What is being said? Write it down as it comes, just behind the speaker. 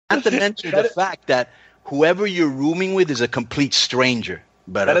Not to mention the fact that whoever you're rooming with is a complete stranger.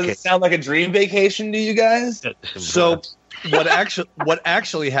 But that doesn't sound like a dream vacation to you guys? So what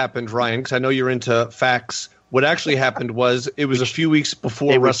actually happened, Ryan, because I know you're into facts, what actually happened was it was a few weeks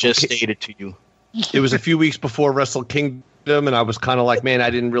before Wrestle Kingdom. Stated to you. It was a few weeks before Wrestle Kingdom, and I was kind of like, man, I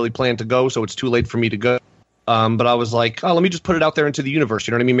didn't really plan to go, so it's too late for me to go. But I was like, oh, let me just put it out there into the universe.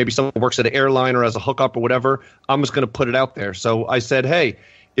 You know what I mean? Maybe someone works at an airline or as a hookup or whatever. I'm just going to put it out there. So I said, hey,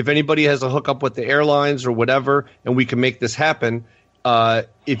 if anybody has a hookup with the airlines or whatever, and we can make this happen,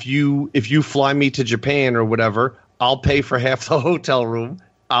 if you fly me to Japan or whatever, I'll pay for half the hotel room.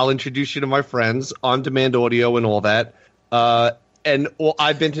 I'll introduce you to my friends, on-demand audio and all that.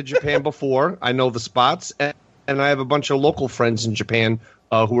 I've been to Japan before. I know the spots, and I have a bunch of local friends in Japan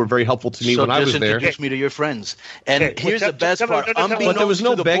who were very helpful to me when I was there. So just introduce me to your friends. And here's the best part. But there was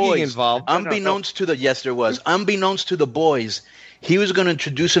no begging involved. Unbeknownst to the boys, he was going to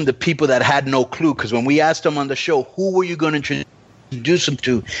introduce him to people that had no clue. Because when we asked him on the show, who were you going to introduce him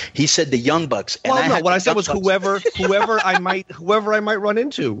to? He said the Young Bucks. And what I said was whoever I might run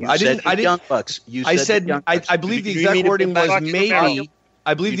into. I didn't. Young Bucks. I believe the exact wording was maybe.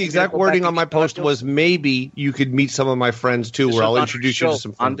 I believe the exact wording on my post was maybe you could meet some of my friends too, or I'll introduce you to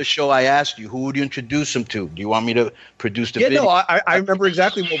some friends. On the show, I asked you, who would you introduce him to? Do you want me to produce the video? No, I remember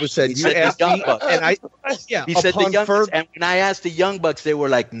exactly what was said. You asked the Young Bucks. He said the Young Bucks, and when I asked the Young Bucks, they were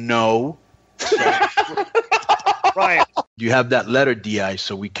like, no. Ryan, do you have that letter, DI,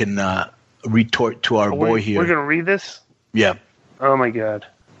 so we can retort to our boy here? We're going to read this? Yeah. Oh, my God.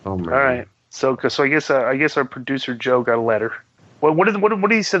 Oh, man. All right. So I guess our producer, Joe, got a letter. What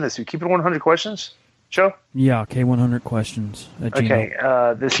did he send this to? Keep it 100 questions, Joe? Yeah, K100 questions at Gmail.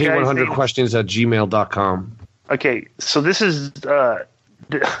 Okay. This K100 questions at gmail.com. Okay, so this is all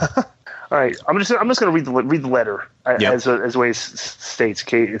right. I'm just going to read the letter as the way it states.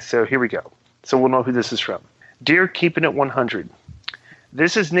 Okay, so here we go. So we'll know who this is from. Dear Keeping It 100,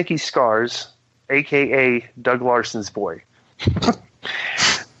 this is Nicky Scars, a.k.a. Doug Larson's boy.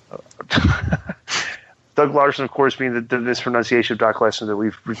 Doug Larson, of course, being the mispronunciation of Doc Lesnar that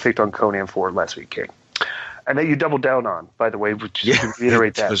we've picked on Konnan for last week, King. And that you doubled down on, by the way. Just to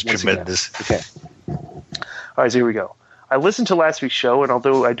reiterate that. It was tremendous. Again. Okay. All right, so here we go. I listened to last week's show, and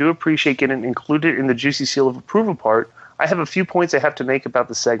although I do appreciate getting included in the Juicy Seal of Approval part, I have a few points I have to make about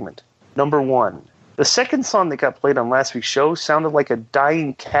the segment. Number one, the second song that got played on last week's show sounded like a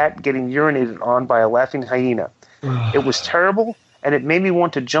dying cat getting urinated on by a laughing hyena. It was terrible, and it made me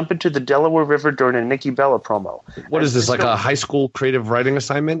want to jump into the Delaware River during a Nikki Bella promo. What is this, like a high school creative writing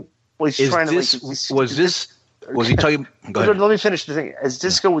assignment? Well, he's trying to... Was he talking... Go ahead. Let me finish the thing. As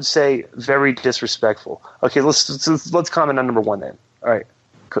Disco would say, very disrespectful. Okay, let's comment on number one then. All right,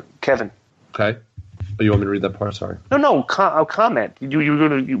 Kevin. Okay. Oh, you want me to read that part? Sorry. No. I'll comment. What do you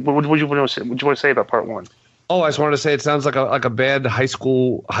want to say about part one? Oh, I just wanted to say it sounds like a bad high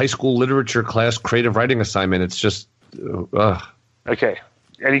school literature class creative writing assignment. It's just... Okay.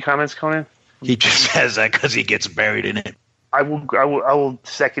 Any comments, Konnan? He just says that because he gets buried in it. I will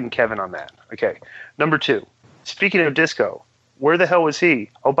second Kevin on that. Okay. Number two. Speaking of Disco, where the hell was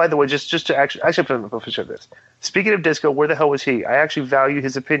he? Oh, by the way, just to actually put this. Speaking of Disco, where the hell was he? I actually value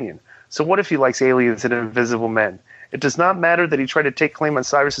his opinion. So what if he likes aliens and invisible men? It does not matter that he tried to take claim on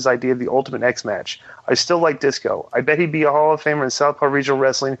Cyrus's idea of the Ultimate X match. I still like Disco. I bet he'd be a Hall of Famer in Southpaw Regional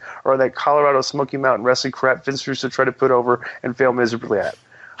Wrestling or that Colorado Smoky Mountain Wrestling crap Vince Russo tried to put over and fail miserably at.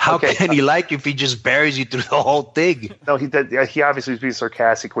 How can he like if he just buries you through the whole thing? No, he obviously was being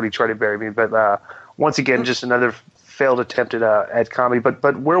sarcastic when he tried to bury me. But once again, just another failed attempt at comedy.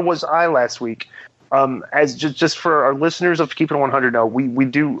 But where was I last week? As just for our listeners of Keep It 100 know, we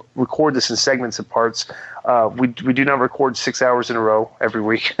do record this in segments and parts. We do not record 6 hours in a row every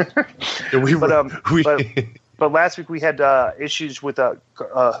week. But last week we had issues with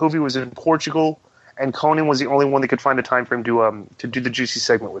Hoovy was in Portugal, and Konnan was the only one that could find a time for him to do the Juicy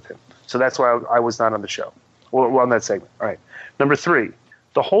segment with him. So that's why I was not on the show, or on that segment. All right. Number three,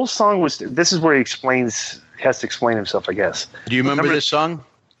 the whole song was. This is where he has to explain himself, I guess. Do you remember this song?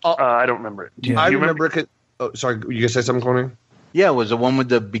 I don't remember it. I remember it. Sorry, you gonna say something, Konnan? Yeah, it was the one with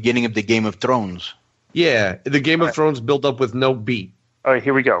the beginning of the Game of Thrones. Yeah, the Game of Thrones built up with no beat. All right,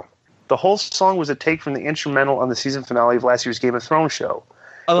 here we go. The whole song was a take from the instrumental on the season finale of last year's Game of Thrones show.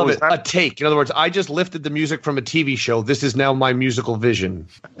 I love it. A take. In other words, I just lifted the music from a TV show. This is now my musical vision.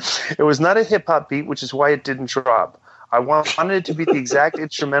 It was not a hip-hop beat, which is why it didn't drop. I wanted it to be the exact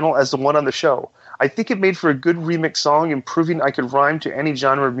instrumental as the one on the show. I think it made for a good remix song and proving I could rhyme to any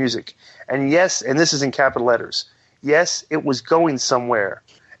genre of music. And yes, and this is in capital letters, yes, it was going somewhere.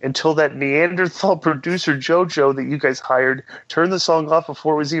 until that Neanderthal producer JoJo that you guys hired turned the song off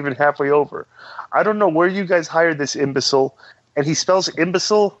before it was even halfway over. I don't know where you guys hired this imbecile, and he spells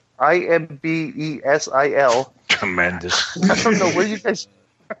imbecile IMBESIL. Tremendous.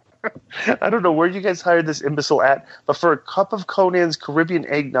 I don't know where you guys hired this imbecile at, but for a cup of Konnan's Caribbean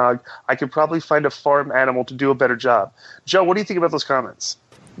eggnog, I could probably find a farm animal to do a better job. Joe, what do you think about those comments?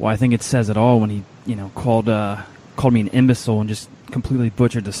 Well, I think it says it all when he, called me an imbecile and just completely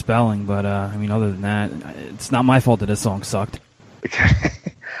butchered the spelling. But other than that, it's not my fault that this song sucked. Okay.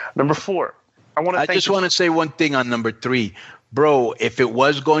 Number 4. I just want to say one thing on number 3. Bro, if it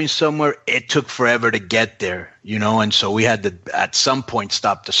was going somewhere, it took forever to get there, and so we had to, at some point,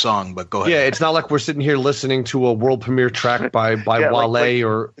 stop the song, but go ahead. Yeah, it's not like we're sitting here listening to a world premiere track by Wale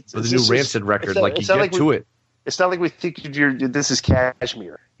or the new Rancid record. You get to it. It's not like we think this is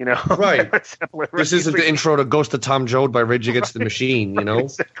Kashmir, Right. This isn't the intro to Ghost of Tom Joad by Rage Against the Machine,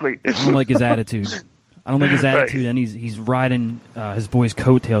 Exactly. I don't like his attitude. And he's riding his boy's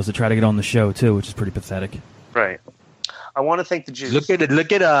coattails to try to get on the show, too, which is pretty pathetic. Right. I want to thank the Juice. Look at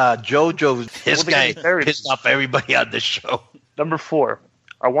JoJo. This guy pissed off everybody on the show. Number 4,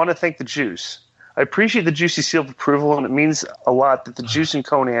 I want to thank the Juice. I appreciate the Juicy seal of approval, and it means a lot that the Juice and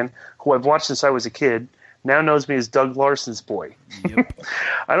Konnan, who I've watched since I was a kid, now knows me as Doug Larson's boy. Yep.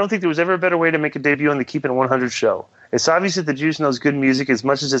 I don't think there was ever a better way to make a debut on the Keep It 100 show. It's obvious that the Juice knows good music as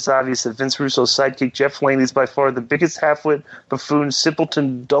much as it's obvious that Vince Russo's sidekick Jeff Lane is by far the biggest half-wit, buffoon,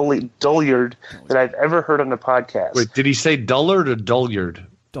 simpleton, dulliard that I've ever heard on the podcast. Wait, did he say dullard or dulliard?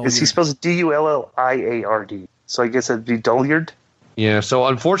 He spells it Dulliard. So I guess that'd be dulliard. Yeah, so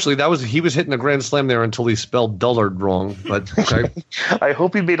unfortunately he was hitting a grand slam there until he spelled dullard wrong. But okay. I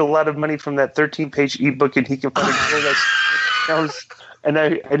hope he made a lot of money from that 13-page ebook, and he can find a girl that's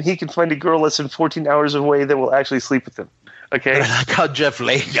and he can find a girl less than 14 hours away that will actually sleep with him. Okay. I like how Jeff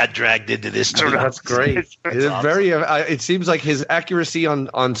Lane got dragged into this too. That's great. It's awesome. It seems like his accuracy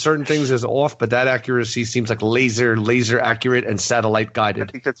on certain things is off, but that accuracy seems like laser accurate and satellite guided.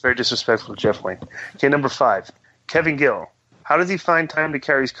 I think that's very disrespectful to Jeff Lane. Okay, number 5, Kevin Gill. How does he find time to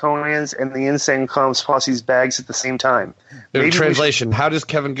carry his Konnan's and the Insane Clown's posse's bags at the same time? In translation, how does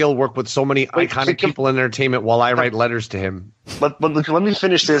Kevin Gill work with so many iconic people in entertainment while I write letters to him? But look, let me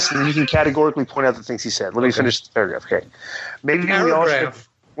finish this, and you can categorically point out the things he said. Let me finish the paragraph. Okay, maybe we all should.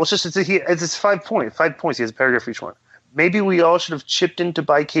 Well, it's 5 points. 5 points. He has a paragraph for each one. Maybe we all should have chipped in to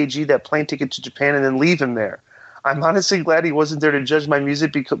buy KG that plane ticket to Japan and then leave him there. I'm honestly glad he wasn't there to judge my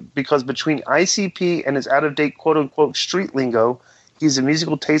music because between ICP and his out-of-date quote-unquote street lingo, he's a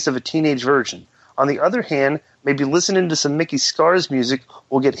musical taste of a teenage virgin. On the other hand, maybe listening to some Mickey Scars music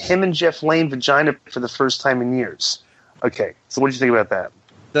will get him and Jeff Lane vagina for the first time in years. Okay, so what do you think about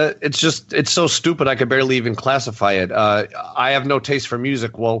that? It's so stupid I could barely even classify it. I have no taste for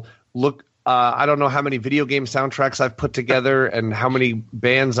music. Well, look, I don't know how many video game soundtracks I've put together and how many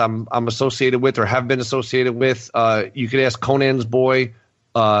bands I'm associated with or have been associated with. You could ask Konnan's boy,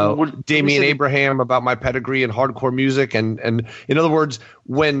 Damian Abraham about my pedigree in hardcore music. And in other words,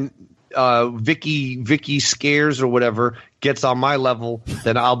 when Vicky Scares or whatever gets on my level,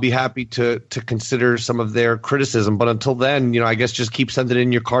 then I'll be happy to consider some of their criticism. But until then, I guess just keep sending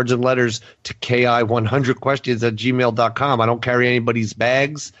in your cards and letters to ki100questions@gmail.com. I don't carry anybody's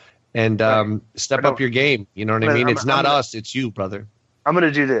bags. And step up your game. You know what I mean? It's not us. It's you, brother. I'm going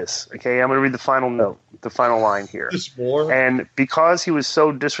to do this, okay? I'm going to read the final note, the final line here. And because he was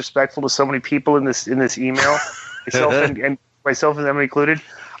so disrespectful to so many people in this email, myself and them included,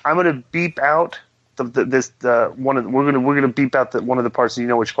 I'm going to beep out we're going to beep out one of the parts. You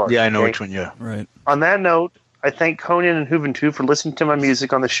know which part? Yeah, I know which one. Yeah, right. On that note, I thank Konnan and Juventud for listening to my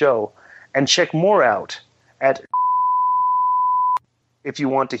music on the show, and check more out at if you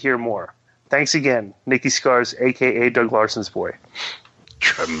want to hear more. Thanks again, Nicky Scars, a.k.a. Doug Larson's boy.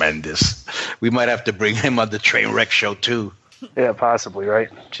 Tremendous. We might have to bring him on the Trainwreck show, too. Yeah, possibly, right?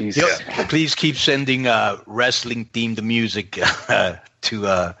 Jesus. Yeah. Please keep sending wrestling-themed music to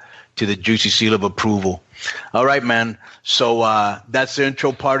the Juicy Seal of Approval. All right, man. So that's the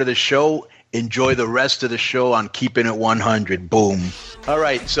intro part of the show. Enjoy the rest of the show on Keeping It 100. Boom. All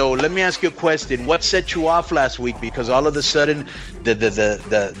right, so let me ask you a question. What set you off last week? Because all of a sudden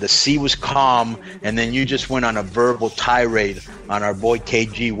the sea was calm, and then you just went on a verbal tirade on our boy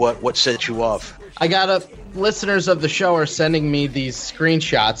KG. What set you off? I got listeners of the show are sending me these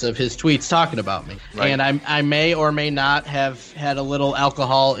screenshots of his tweets talking about me. Right. And I may or may not have had a little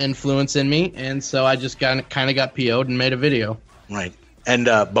alcohol influence in me, and so I just kind of got PO'd and made a video. Right. And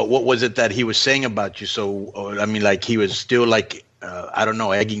but what was it that he was saying about you? So, I mean, like he was still like, I don't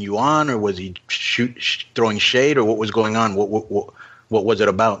know, egging you on, or was he throwing shade, or what was going on? What was it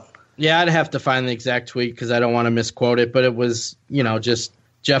about? Yeah, I'd have to find the exact tweet because I don't want to misquote it, but it was, just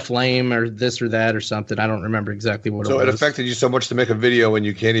Jeff Lame or this or that or something. I don't remember exactly what it was. So it affected you so much to make a video and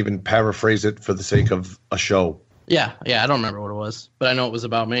you can't even paraphrase it for the sake of a show. Yeah, I don't remember what it was, but I know it was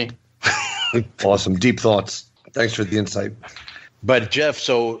about me. Awesome. Deep thoughts. Thanks for the insight. But Jeff,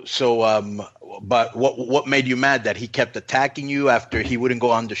 but what made you mad? That he kept attacking you after he wouldn't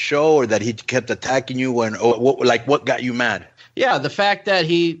go on the show, or that he kept attacking you what got you mad? Yeah, the fact that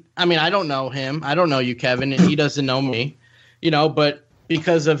I don't know him. I don't know you, Kevin, and he doesn't know me, but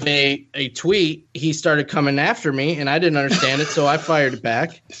because of a tweet, he started coming after me, and I didn't understand it, so I fired it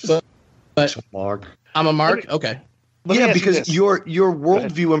back. But Mark. I'm a Mark? Okay. Yeah, because your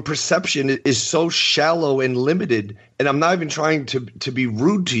worldview and perception is so shallow and limited, and I'm not even trying to be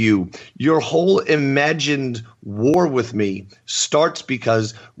rude to you. Your whole imagined war with me starts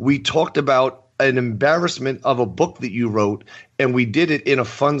because we talked about an embarrassment of a book that you wrote, and we did it in a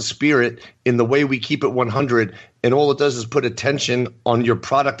fun spirit in the way we keep it 100, and all it does is put attention on your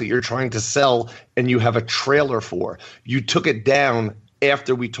product that you're trying to sell and you have a trailer for. You took it down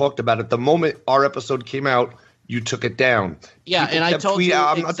after we talked about it. The moment our episode came out, you took it down. Yeah, people and I told you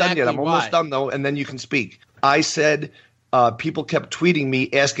I'm exactly not done yet. I'm almost done, though, and then you can speak. I said people kept tweeting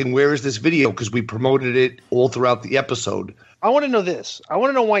me asking, where is this video? Because we promoted it all throughout the episode. I want to know this. I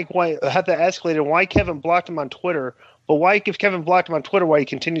want to know why how that escalated, why Kevin blocked him on Twitter, but why, if Kevin blocked him on Twitter, why he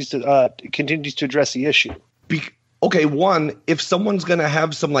continues to address the issue. Okay, one, if someone's going to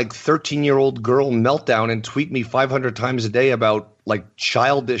have some 13-year-old girl meltdown and tweet me 500 times a day about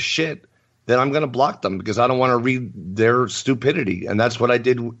childish shit, then I'm going to block them because I don't want to read their stupidity. And that's what I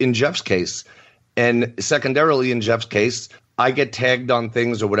did in Jeff's case. And secondarily, in Jeff's case, I get tagged on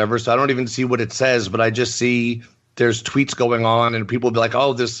things or whatever, so I don't even see what it says, but I just see there's tweets going on and people will be like,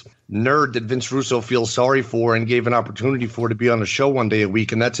 oh, this nerd that Vince Russo feels sorry for and gave an opportunity for to be on a show one day a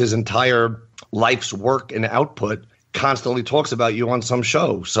week, and that's his entire life's work and output, constantly talks about you on some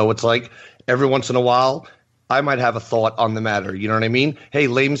show. So it's every once in a while, I might have a thought on the matter. You know what I mean? Hey,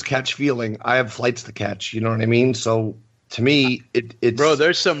 lames catch feeling. I have flights to catch. You know what I mean? So to me, it's... Bro,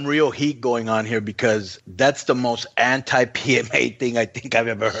 there's some real heat going on here because that's the most anti-PMA thing I think I've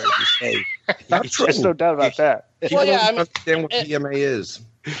ever heard you say. There's no doubt about that. Well, yeah, I mean, understand what PMA is.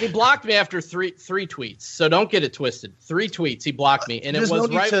 He blocked me after three tweets, so don't get it twisted. 3 tweets, he blocked me, and There's it was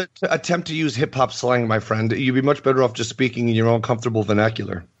no need to attempt to use hip-hop slang, my friend. You'd be much better off just speaking in your own comfortable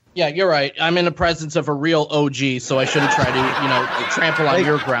vernacular. Yeah, you're right. I'm in the presence of a real OG, so I shouldn't try to, trample on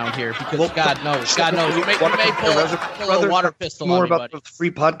your ground here. Because God knows, you may pull a water pistol on me, more about the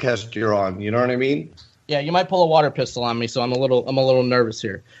free podcast you're on. You know what I mean? Yeah, you might pull a water pistol on me, so I'm a little nervous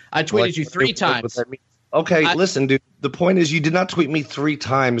here. I tweeted you 3 times. Okay, listen, dude. The point is, you did not tweet me 3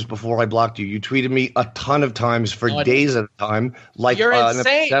 times before I blocked you. You tweeted me a ton of times for days at a time. You're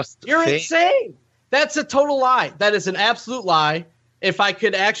insane. You're insane. That's a total lie. That is an absolute lie. If I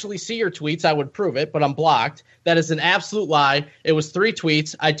could actually see your tweets, I would prove it, but I'm blocked. That is an absolute lie. It was 3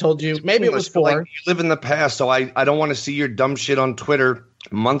 tweets. I told you. Maybe it was 4. You live in the past, so I don't want to see your dumb shit on Twitter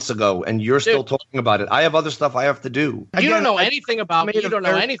months ago, and you're still talking about it. I have other stuff I have to do. You don't know anything about me. You don't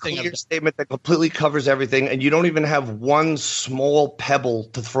know anything about it. Statement that completely covers everything, and you don't even have one small pebble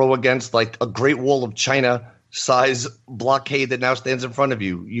to throw against a Great Wall of China size blockade that now stands in front of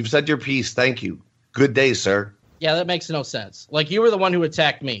you. You've said your piece. Thank you. Good day, sir. Yeah, that makes no sense. You were the one who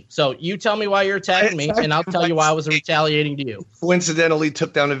attacked me. So you tell me why you're attacking me, and I'll tell you why I was retaliating to you. Coincidentally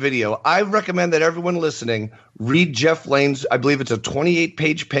took down a video. I recommend that everyone listening read Jeff Lane's, I believe it's a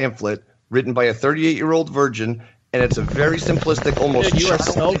 28-page pamphlet written by a 38-year-old virgin, and it's a very simplistic, almost... Dude, you are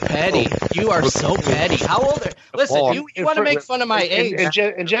so petty. You are so petty. How old are... Listen, you want to make fun of my age.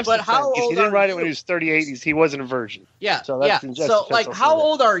 And Jeff's but how old he didn't write it when he was 38. He wasn't a virgin. Yeah, so how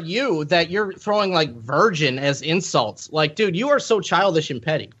old are you that you're throwing virgin as insults? Dude, you are so childish and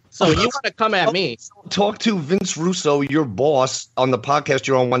petty. So you want to come at me. Talk to Vince Russo, your boss, on the podcast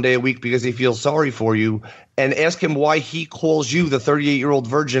you're on one day a week because he feels sorry for you, and ask him why he calls you the 38-year-old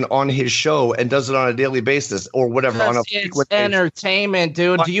virgin on his show and does it on a daily basis or whatever. It's entertainment,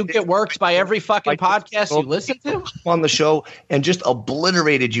 dude. Do you get worked by every fucking podcast you listen to? On the show and just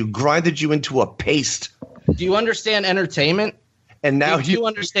obliterated you, grinded you into a paste. Do you understand entertainment? And now you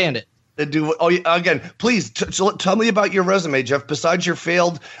understand it. Again, please tell me about your resume, Jeff. Besides your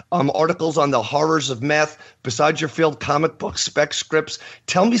failed articles on the horrors of meth, besides your failed comic book spec scripts,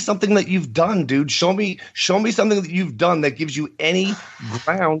 tell me something that you've done, dude. Show me something that you've done that gives you any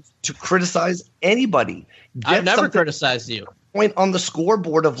ground to criticize anybody. I've never criticized you. Point on the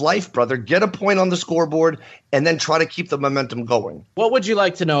scoreboard of life, brother. Get a point on the scoreboard and then try to keep the momentum going. What would you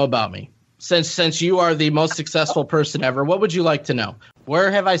like to know about me? since you are the most successful person ever, what would you like to know?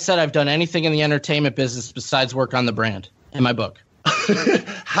 Where have I said I've done anything in the entertainment business besides work on the brand in my book?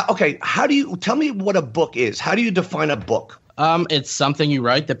 How do you tell me what a book is? How do you define a book? It's something you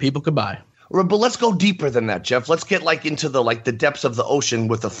write that people could buy. But let's go deeper than that, Jeff. Let's get into the depths of the ocean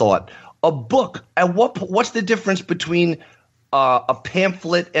with a thought. A book. What's the difference between a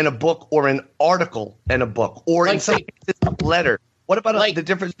pamphlet and a book, or an article and a book, or in some cases a letter? What about the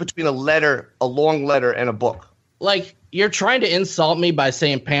difference between a long letter, and a book? Like, you're trying to insult me by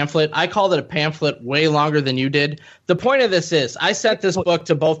saying pamphlet. I called it a pamphlet way longer than you did. The point of this is, I sent this book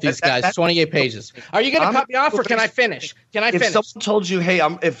to both these guys, 28 pages. Are you going to cut me off, or can I finish? If someone told you, hey,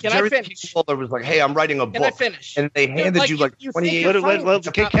 if Jerry Fuller was like, hey, I'm writing a book, can I finish? And they handed you 28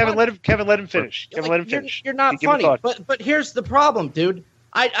 Kevin, let him finish. Let him finish. You're not funny. But here's the problem, dude.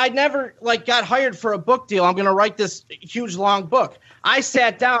 I never got hired for a book deal. I'm going to write this huge long book. I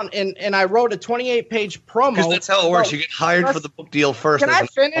sat down and I wrote a 28-page promo. Because that's how it works. You get hired for the book deal first. Can I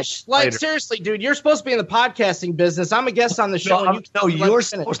finish? Seriously, dude, you're supposed to be in the podcasting business. I'm a guest on the show. You're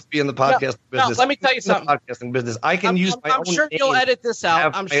supposed to be in the podcasting business. Let me tell you something. Podcasting business. I can use my own. I'm sure you'll edit this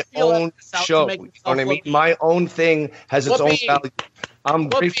out. I'm sure you'll edit this out show. You know what I mean? My own thing has its own value. I'm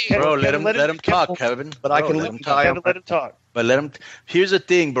grateful. Bro, let him talk, Kevin. But I can let him talk. But here's the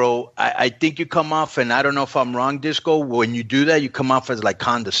thing, bro. I think you come off, and I don't know if I'm wrong, Disco. When you do that, you come off as like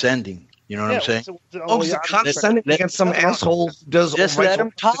condescending. You know what I'm saying? Condescending against some asshole does. Just let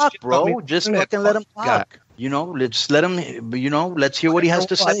him talk, bro. Just fucking let him talk. Let's let him. Let's hear what he has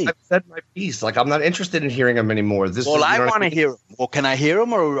to say. I've said my piece. I'm not interested in hearing him anymore. I want to hear him. Well, can I hear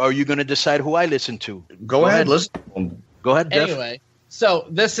him, or are you going to decide who I listen to? Go ahead, listen. Go ahead, Jeff. Anyway. So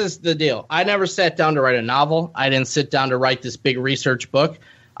this is the deal. I never sat down to write a novel. I didn't sit down to write this big research book.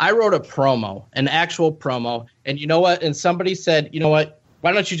 I wrote a promo, an actual promo. And you know what? And somebody said, you know what?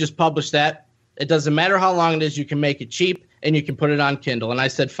 Why don't you just publish that? It doesn't matter how long it is. You can make it cheap and you can put it on Kindle. And I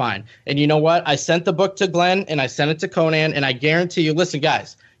said, fine. And you know what? I sent the book to Glenn and I sent it to Konnan. And I guarantee you, listen,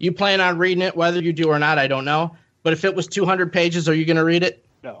 guys, you plan on reading it, whether you do or not, I don't know. But if it was 200 pages, are you going to read it?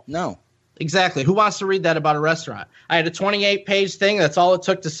 No. Exactly. Who wants to read that about a restaurant? I had a 28-page thing. That's all it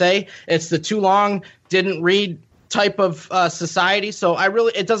took to say. It's the too long, didn't read type of society. So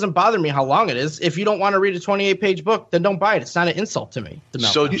it doesn't bother me how long it is. If you don't want to read a 28-page book, then don't buy it. It's not an insult to me.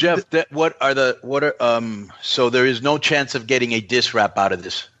 So Jeff, so there is no chance of getting a diss rap out of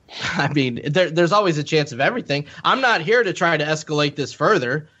this. I mean, there's always a chance of everything. I'm not here to try to escally this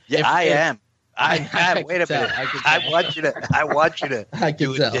further. I am. Wait a minute. I want you to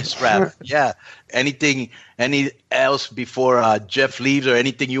do this rap. Yeah. Any else before Jeff leaves, or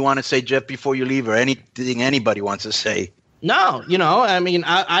anything you want to say, Jeff, before you leave, or anything anybody wants to say? No, I mean,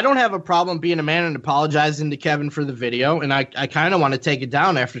 I don't have a problem being a man and apologizing to Kevin for the video, and I kind of want to take it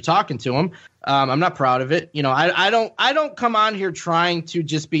down after talking to him. I'm not proud of it. I don't come on here trying to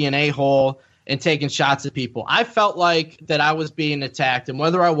just be an a-hole and taking shots at people. I felt like that I was being attacked, and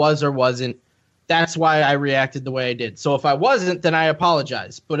whether I was or wasn't, that's why I reacted the way I did. So if I wasn't, then I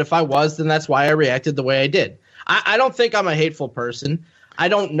apologize. But if I was, then that's why I reacted the way I did. I don't think I'm a hateful person. I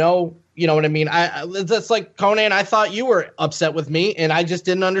don't know. You know what I mean? That's like Konnan. I thought you were upset with me, and I just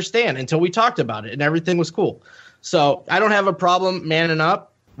didn't understand until we talked about it, and everything was cool. So I don't have a problem manning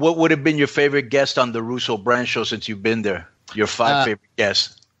up. What would have been your favorite guest on the Russo brand show since you've been there? Your 5 favorite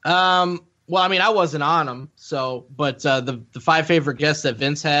guests? Well, I mean, I wasn't on them. But the 5 favorite guests that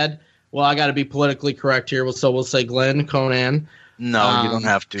Vince had. Well, I got to be politically correct here, so we'll say Glenn, Konnan. No, you don't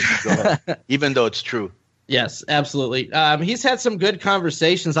have to. Go ahead. Even though it's true. Yes, absolutely. He's had some good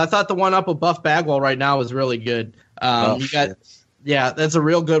conversations. I thought the one up with Buff Bagwell right now was really good. Yeah, that's a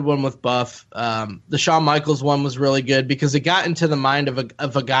real good one with Buff. The Shawn Michaels one was really good because it got into the mind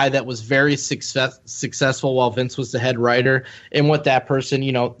of a guy that was very successful while Vince was the head writer, and what that person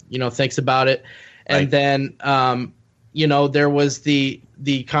thinks about it. And then there was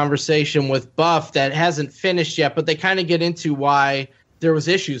the conversation with Buff that hasn't finished yet, but they kind of get into why there was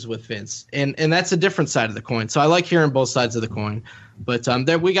issues with Vince, and that's a different side of the coin. So I like hearing both sides of the coin. But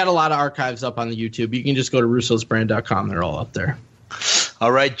we got a lot of archives up on the YouTube. You can just go to russosbrand.com. They're all up there.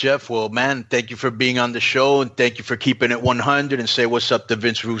 All right, Jeff. Well, man, thank you for being on the show, and thank you for keeping it 100, and say what's up to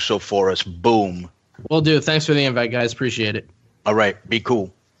Vince Russo for us. Boom. Will do. Thanks for the invite, guys. Appreciate it. All right. Be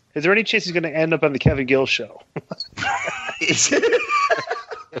cool. Is there any chance he's going to end up on the Kevin Gill show?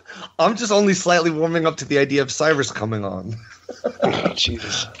 I'm just only slightly warming up to the idea of Cyrus coming on.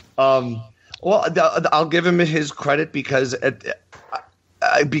 Jesus. Well, I'll give him his credit because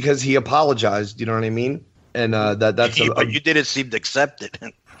he apologized. You know what I mean? And that's. But you didn't seem to accept it.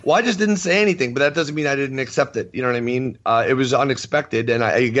 Well, I just didn't say anything, but that doesn't mean I didn't accept it. You know what I mean? It was unexpected, and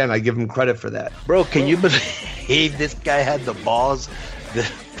I give him credit for that. Bro, can you believe this guy had the balls? The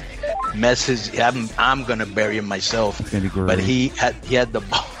message. I'm gonna bury him myself. It's gonna be great. But he had the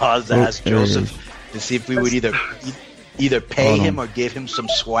balls to ask Joseph to see if we would either pay him or give him some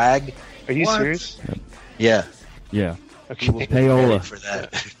swag. Are you serious? Yeah. Yeah. Okay. Payola. For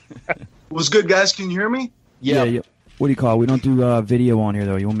that. What's good, guys? Can you hear me? Yeah. What do you call it? We don't do video on here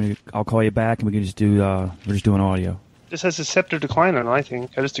though. You want me to, I'll call you back and we can just do we're just doing audio. This has a scepter decline on it, I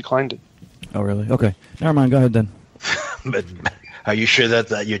think. I just declined it. Oh really? Okay. Never mind, go ahead then. But are you sure that's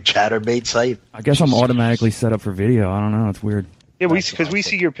your Chatterbait site? I guess I'm automatically set up for video. I don't know, it's weird. Yeah, because we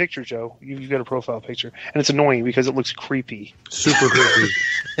see your picture, Joe. You've got a profile picture. And it's annoying because it looks creepy. Super creepy.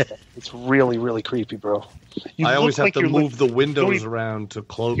 It's really, really creepy, bro. I always have to move the windows around to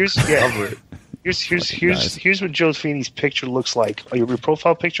cover it. Here's what Joe Feeney's picture looks like. Your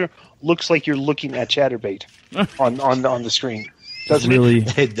profile picture looks like you're looking at Chatterbait on the screen. Doesn't really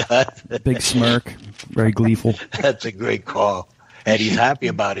It does. big smirk, very gleeful. That's a great call. And he's happy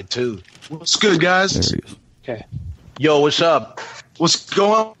about it, too. What's good, guys? There he is. Okay. Yo, what's up? What's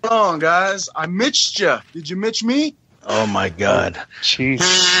going on, guys? I mitched you. Did you mitch me? Oh, my God. Jeez.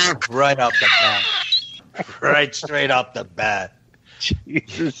 Right off the bat. Right straight off the bat.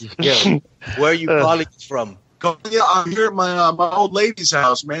 Jesus. Yo, where are you calling from? Yeah, I'm here at my old lady's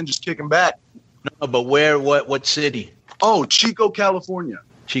house, man, just kicking back. No, but where? What city? Oh, Chico, California.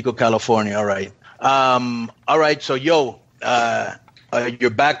 Chico, California. All right. All right. So, yo, you're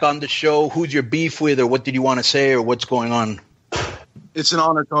back on the show. Who's your beef with, or what did you want to say, or what's going on? It's an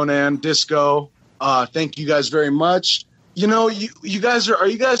honor, Konnan Disco. Thank you guys very much. You know, you guys are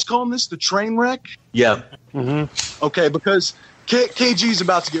you guys calling this the train wreck? Yeah. Mm-hmm. Okay, because KG's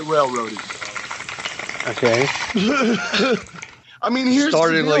about to get railroaded. Okay. I mean, here's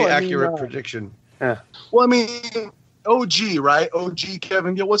Startlingly the deal. accurate prediction. Yeah. Well, I mean, OG, right? OG,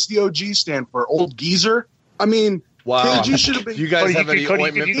 Kevin. Yeah, what's the OG stand for? Old geezer? I mean, Wow. KG should have been. Do you guys Cody, have any Cody,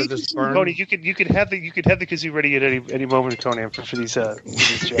 ointment for this burn? Cody, you could have the kazoo ready at any moment, Konnan, for these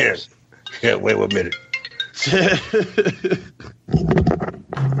jobs. Yeah. Wait 1 minute.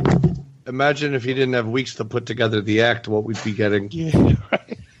 Imagine if he didn't have weeks to put together the act, what we'd be getting. Yeah,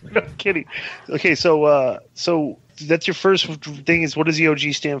 right. No kidding. Okay, so that's your first thing. Is what does the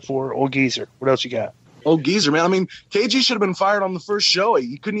OG stand for? Old geezer. What else you got? Old geezer, man. I mean, KG should have been fired on the first show.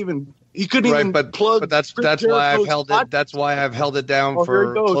 He couldn't even plug. But that's why I've held it. That's why I've held it down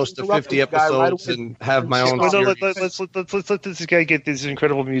for close to 50 episodes and have my own. Let's let this guy get these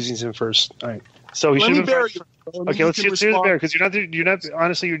incredible musings in first. All right. So he should have been fired. Okay, let's do the bear because you're not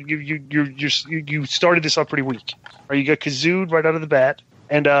honestly you started this off pretty weak. Or you got kazooed right out of the bat.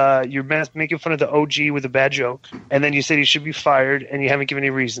 And you're making fun of the OG with a bad joke, and then you said he should be fired, and you haven't given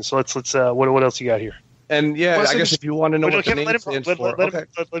any reason. So let's what else you got here? And yeah, I guess if you want to know what the name stands for, okay.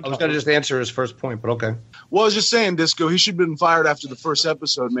 I was going to just answer his first point, but okay. Well, I was just saying, Disco, he should have been fired after the first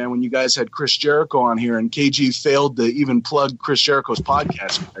episode, man, when you guys had Chris Jericho on here, and KG failed to even plug Chris Jericho's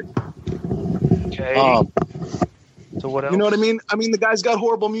podcast. Okay. So what else? You know what I mean? I mean, the guy's got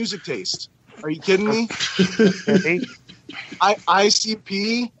horrible music taste. Are you kidding me? Okay.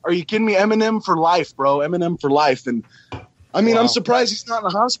 ICP? Are you kidding me? Eminem for life, bro. Eminem for life. And I mean, Wow. I'm surprised he's not in the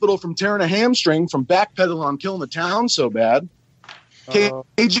hospital from tearing a hamstring from backpedaling on Killing the Town so bad.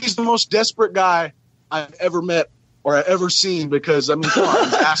 KG's the most desperate guy I've ever met or I've ever seen because, I mean, come on,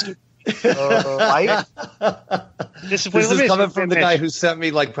 he's asking life. This is coming from the guy who sent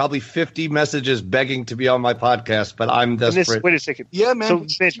me like probably 50 messages begging to be on my podcast, but I'm desperate. Wait a second. Yeah, man. So,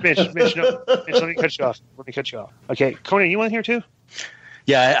 Mitch, no, Mitch, let me cut you off. Okay, Konnan, you want here too?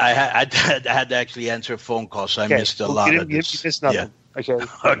 Yeah, I had to actually answer a phone call, so I missed a lot of this. You missed nothing. Yeah. Okay.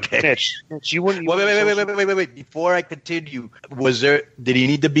 Okay. Mitch, you wouldn't. Wait. Before I continue, did he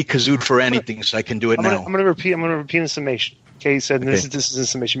need to be kazooed for anything so I can do it now? I'm going to repeat the summation. Okay, he said, this is a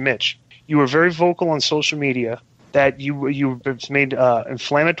summation. Mitch, you were very vocal on social media that you made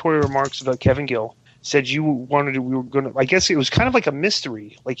inflammatory remarks about Kevin Gill. Said we were going to. I guess it was kind of like a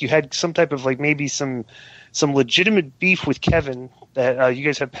mystery. Like you had some type of like maybe some legitimate beef with Kevin that you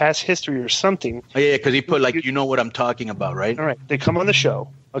guys have past history or something. Oh, yeah, because he put like you know what I'm talking about, right? All right, they come on the show,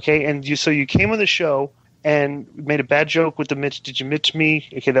 okay, and you came on the show and made a bad joke with the Mitch. Did you mitch me?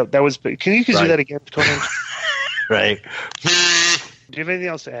 Okay, that was. Can you do that again, Konnan? Right. Do you have anything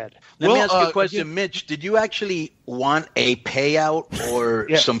else to add? Let me ask you a question, Mitch. Did you actually want a payout or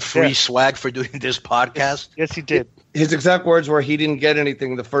some free swag for doing this podcast? Yes, he did. His exact words were he didn't get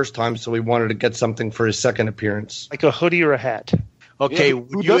anything the first time, so he wanted to get something for his second appearance. Like a hoodie or a hat. Okay, Yeah,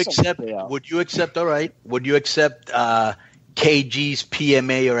 would you accept? All right. Would you accept KG's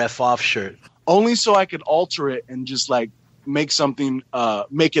PMA or F off shirt? Only so I could alter it and just like make something,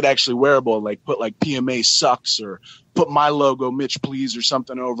 make it actually wearable. Like put like PMA sucks or put my logo, Mitch please, or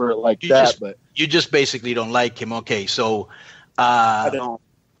something over it like that. But you just basically don't like him. Okay, so I don't.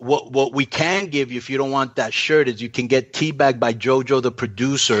 What we can give you if you don't want that shirt is you can get Teabag by JoJo the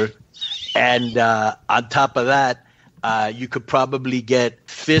producer, and on top of that, you could probably get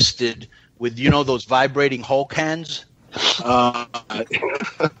Fisted with those vibrating Hulk hands. I'm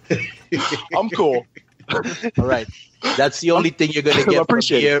cool. All right. That's the only thing you're going to get from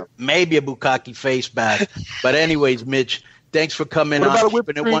here. Maybe a Bukkake face bag. But anyways, Mitch, thanks for coming on. What about a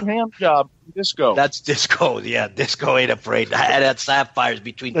whipped cream ham job? Disco. That's Disco. Yeah, Disco ain't afraid. I had Sapphires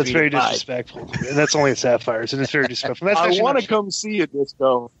between That's 3 very and 5. disrespectful. And that's only at Sapphires, and it's very disrespectful. That's I want to come see you,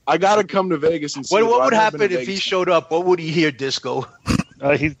 Disco. I got to come to Vegas and see you. What would happen if he showed up? What would he hear, Disco?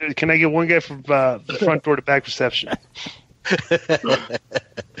 Can I get one guy from the front door to back reception?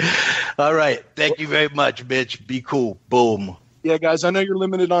 All right. Thank you very much, Mitch. Be cool. Boom. Yeah, guys, I know you're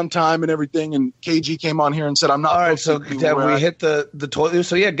limited on time and everything, and KG came on here and said, I'm not. All right, so we hit the toilet.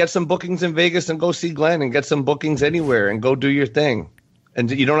 So, yeah, get some bookings in Vegas and go see Glenn and get some bookings anywhere and go do your thing. And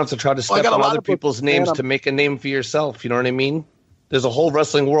you don't have to try to step on other people's names to make a name for yourself. You know what I mean? There's a whole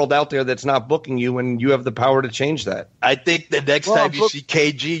wrestling world out there that's not booking you, and you have the power to change that. I think the next time you see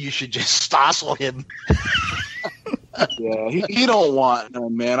KG, you should just stossel him. Yeah, he don't want no,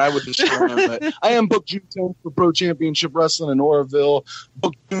 man. I would destroy him. But I am booked June 10th for Pro Championship Wrestling in Oroville,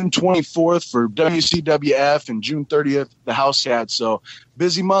 booked June 24th for WCWF, and June 30th, the House Cats. So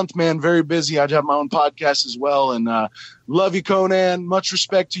busy month, man. Very busy. I have my own podcast as well. And love you, Konnan. Much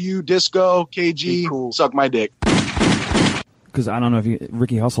respect to you, Disco, KG. Cool. Suck my dick. Because I don't know if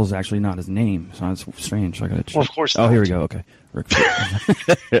Ricky Hustle is actually not his name, so it's strange. I gotta check. Well, of course. Oh, here we go. Okay,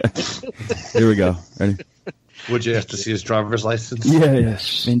 here we go. Ready? Would you have to see his driver's license? Yeah.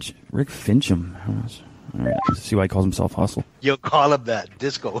 Rick Fincham. All right, let's see why he calls himself Hustle. You'll call him that,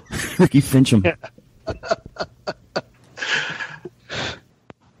 Disco. Ricky Fincham.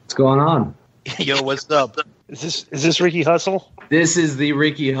 What's going on? Yo, what's up? Is this Ricky Hustle? This is the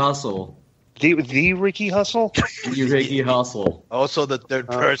Ricky Hustle. The Ricky Hustle? The Ricky Hustle. Also the third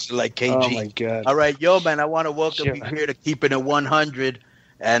person like KG. Oh, my God. All right, yo, man, I want to welcome you here to Keeping It 100.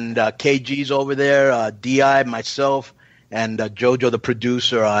 And KG's over there, DI, myself, and JoJo, the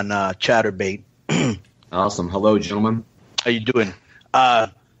producer on Chatterbait. Awesome. Hello, gentlemen. How you doing?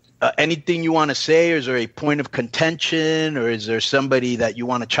 Anything you want to say? Or is there a point of contention? Or is there somebody that you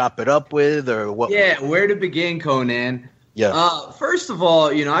want to chop it up with? Or what? Yeah, where to begin, Konnan? Yeah. First of all,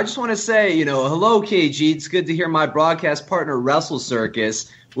 I just want to say, hello, KG. It's good to hear my broadcast partner, Wrestle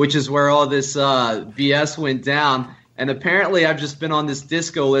Circus, which is where all this BS went down. And apparently I've just been on this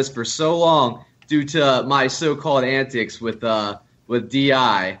disco list for so long due to my so-called antics with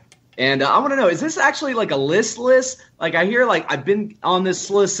DI. And I want to know, is this actually like a list? Like I hear like I've been on this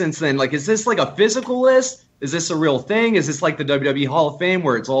list since then. Like, is this like a physical list? Is this a real thing? Is this like the WWE Hall of Fame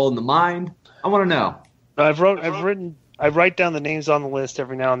where it's all in the mind? I want to know. I write down the names on the list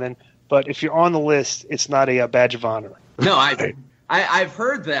every now and then, but if you're on the list, it's not a badge of honor. No, I've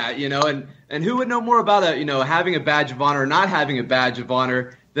heard that, and who would know more about having a badge of honor or not having a badge of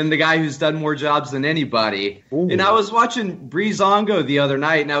honor than the guy who's done more jobs than anybody. Ooh. And I was watching Breezango the other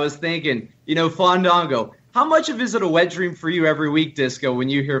night, and I was thinking, Fandango, how much of is it a wet dream for you every week, Disco, when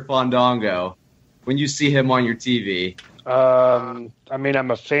you hear Fandango, when you see him on your TV? I'm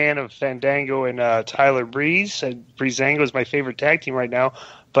a fan of Fandango and Tyler Breeze. And Breezango is my favorite tag team right now.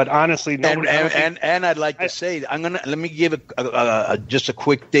 But honestly, and I'd like to say, let me give just a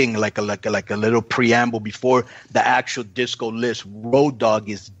quick thing, like a little preamble before the actual disco list. Road Dogg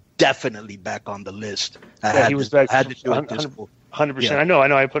is definitely back on the list. He was back. Had to do it disco. 100%. Yeah. I know.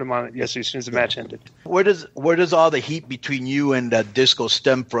 I put him on it yesterday as soon as the match ended. Where does all the heat between you and Disco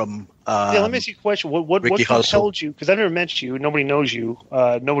stem from? Let me ask you a question. What compelled you? Because I've never met you. Nobody knows you.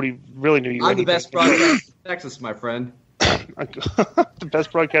 Nobody really knew you. I'm the best broadcaster in Texas, my friend. The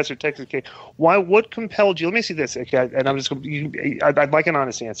best broadcaster in Texas. Okay. Why? What compelled you? Let me see this. Okay, and I'm just. I'd like an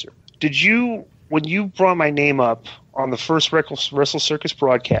honest answer. Did you, when you brought my name up on the first Wrestle Circus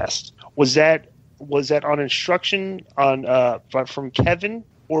broadcast, was that on instruction from Kevin,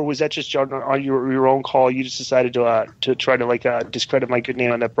 or was that just on your own call? You just decided to try to discredit my good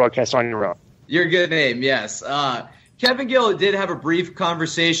name on that broadcast on your own. Your good name, yes. Kevin Gill did have a brief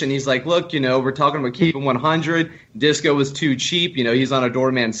conversation. He's like, look, we're talking about keeping 100. Disco was too cheap. He's on a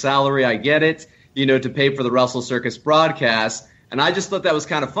doorman salary. I get it, to pay for the Wrestle Circus broadcast. And I just thought that was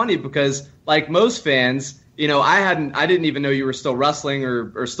kind of funny because, like most fans, I didn't even know you were still wrestling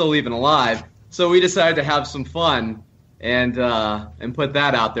or still even alive. So we decided to have some fun. and put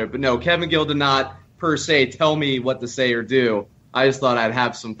that out there. But no, Kevin Gill did not per se tell me what to say or do. I just thought I'd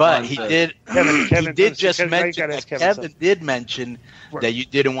have some fun. But he did. Kevin did just mention. Kevin did mention that you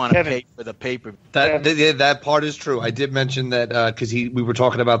didn't want to pay for the paper. That part is true. I did mention that because we were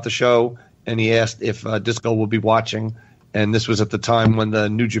talking about the show, and he asked if Disco will be watching, and this was at the time when the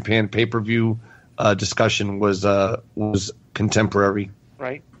New Japan pay-per-view discussion was contemporary.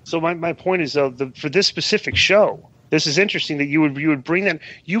 Right. So my point is though, for this specific show. This is interesting that you would bring that.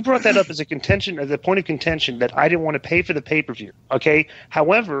 You brought that up as a contention, as a point of contention that I didn't want to pay for the pay-per-view. Okay.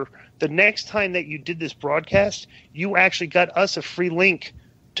 However, the next time that you did this broadcast, you actually got us a free link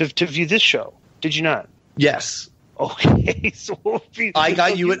to view this show. Did you not? Yes. Okay. So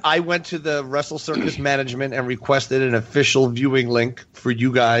I went to the Wrestle Circus management and requested an official viewing link for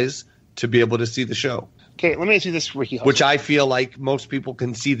you guys to be able to see the show. Okay. Let me ask you this, Ricky. Which I feel like most people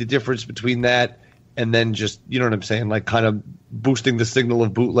can see the difference between that. And then just, you know what I'm saying, like kind of boosting the signal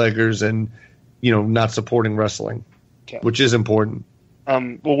of bootleggers and, not supporting wrestling, which is important.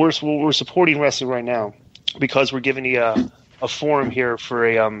 Well, we're supporting wrestling right now because we're giving a forum here for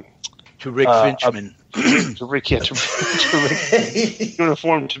to Rick Finchman. To Rick, to Rick, doing a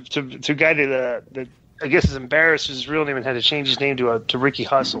forum to a guy that I guess is embarrassed his real name and had to change his name to Ricky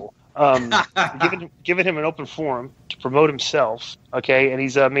Hustle. Giving him an open forum to promote himself. Okay, and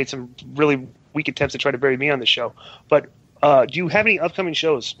he's made some really weak attempts to try to bury me on the show. But do you have any upcoming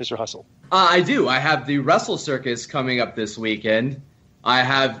shows, Mr. Hustle? I do. I have the Wrestle Circus coming up this weekend. I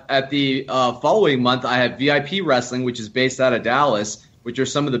have at the following month, I have VIP Wrestling, which is based out of Dallas, which are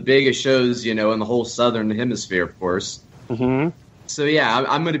some of the biggest shows, in the whole Southern Hemisphere, of course. Mm-hmm. So yeah,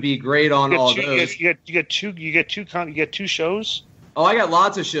 I'm going to be great on all those. You get two shows. Oh, I got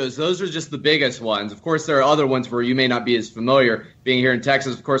lots of shows. Those are just the biggest ones. Of course, there are other ones where you may not be as familiar. Being here in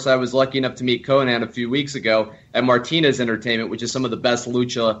Texas, of course, I was lucky enough to meet Konnan a few weeks ago at Martinez Entertainment, which is some of the best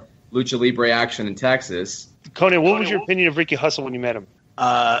lucha libre action in Texas. Konnan, what was your opinion of Ricky Hustle when you met him?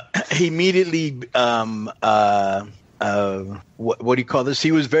 He immediately, what do you call this?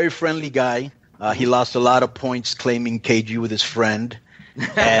 He was a very friendly guy. He lost a lot of points claiming KG with his friend.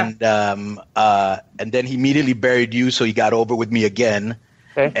 And then he immediately buried you, so he got over with me again.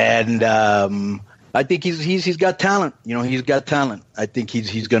 Okay. And I think he's got talent. He's got talent. I think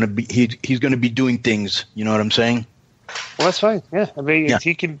he's gonna be doing things. You know what I'm saying? Well, that's fine. Yeah, I mean, if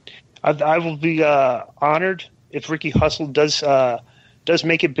he can, I will be honored if Ricky Hustle does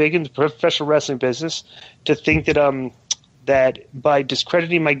make it big in the professional wrestling business. To think that that by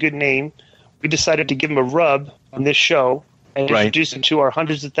discrediting my good name, we decided to give him a rub on this show. And introduce him to our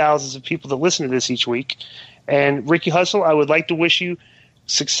hundreds of thousands of people that listen to this each week. And Ricky Hustle, I would like to wish you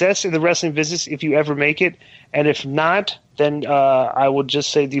success in the wrestling business if you ever make it. And if not, then I will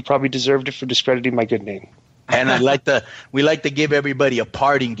just say that you probably deserved it for discrediting my good name. And we like to give everybody a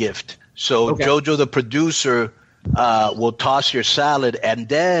parting gift. So Jojo, the producer, will toss your salad, and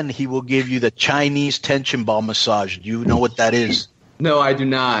then he will give you the Chinese tension ball massage. Do you know what that is? No, I do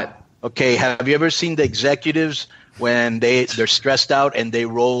not. Okay, have you ever seen the executives when they're stressed out and they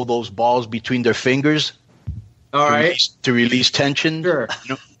roll those balls between their fingers? All right. To release tension? Sure.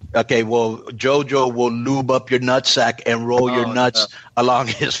 Okay, well, JoJo will lube up your nutsack and roll your nuts along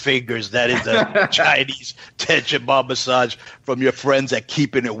his fingers. That is a Chinese tension ball massage from your friends at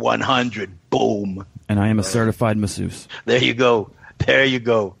Keeping It 100. Boom. And I am a certified masseuse. There you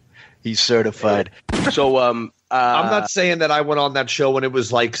go. He's certified. So, I'm not saying that I went on that show when it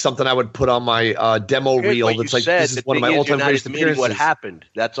was like something I would put on my demo reel. It's like, this is one of my all-time greatest appearances. What happened?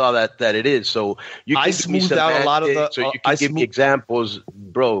 That's all that it is. So you can I smoothed out a lot of the. So you can give me examples,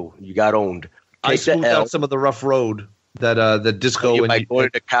 bro. You got owned. I smoothed out some of the rough road that Disco and by going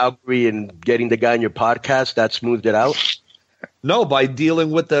to Calgary and getting the guy on your podcast, that smoothed it out. No, by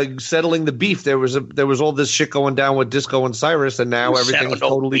dealing with settling the beef, there was all this shit going down with Disco and Cyrus, and now everything's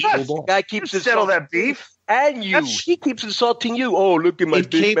totally cooled off. Guy keeps settle that beef. And he keeps insulting you. Oh, look at my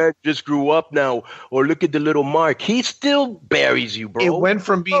big man just grew up now. Or look at the little Mark. He still buries you, bro. It went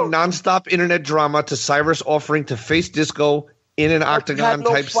from being nonstop internet drama to Cyrus offering to face Disco in an octagon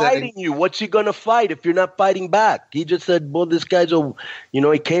type setting. You. What's he gonna fight if you're not fighting back? He just said, "Well, this guy's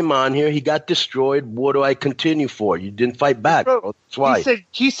he came on here. He got destroyed. What do I continue for? You didn't fight back. Bro, that's why."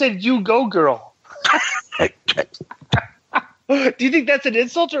 He said, "You go, girl." Do you think that's an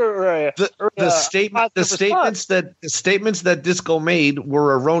insult or the statements that Disco made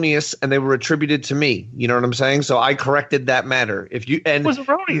were erroneous and they were attributed to me? You know what I'm saying? So I corrected that matter. It was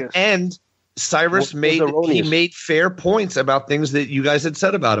erroneous. And Cyrus made fair points about things that you guys had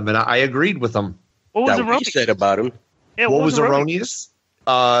said about him, and I agreed with them. What was erroneous? He said about him. Yeah, what was erroneous?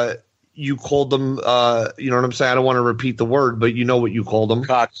 you called them, you know what I'm saying? I don't want to repeat the word, but you know what you called them.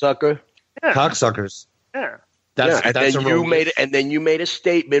 Cocksucker. Yeah. Cocksuckers. Yeah. That's And then you made a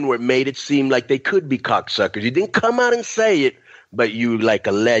statement where it made it seem like they could be cocksuckers. You didn't come out and say it, but you like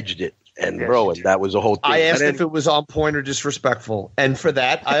alleged it. And and that was the whole thing. I asked if it was on point or disrespectful, and for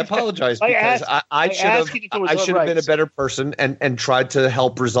that I apologize because I should have been a better person and tried to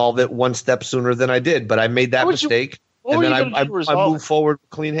help resolve it one step sooner than I did. But I made that mistake, and then I moved forward with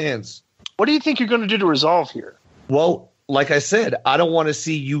clean hands. What do you think you're going to do to resolve here? Well, like I said, I don't want to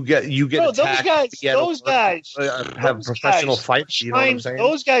see you get attacked. Those guys have professional fights. You know what I'm saying?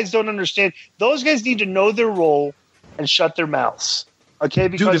 Those guys don't understand. Those guys need to know their role and shut their mouths. Okay,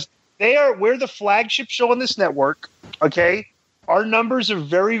 because we're the flagship show on this network. Okay, our numbers are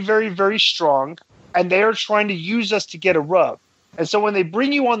very, very, very strong, and they are trying to use us to get a rub. And so when they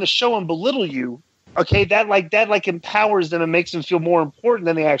bring you on the show and belittle you, okay, that empowers them and makes them feel more important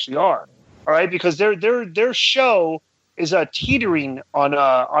than they actually are. All right, because their show is teetering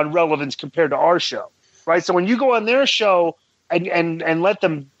on relevance compared to our show, right? So when you go on their show and let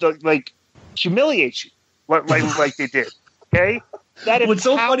them humiliate you like they did, okay? What's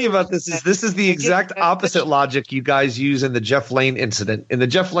so funny about this is the exact opposite logic you guys use in the Jeff Lane incident. In the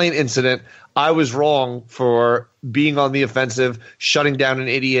Jeff Lane incident, I was wrong for being on the offensive, shutting down an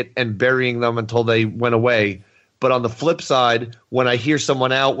idiot, and burying them until they went away. But on the flip side, when I hear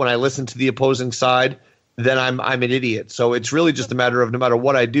someone out, when I listen to the opposing side, then I'm an idiot. So it's really just a matter of no matter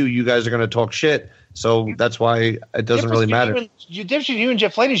what I do, you guys are going to talk shit. So that's why it doesn't really matter. The difference between you and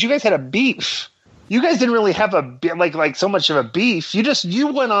Jeff Lane is you guys had a beef. You guys didn't really have like so much of a beef. You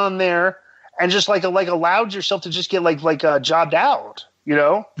went on there and just allowed yourself to just get jobbed out. You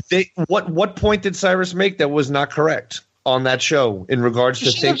know. What point did Cyrus make that was not correct on that show in regards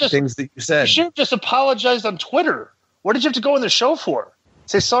to things that you said? You should have just apologized on Twitter. What did you have to go on the show for?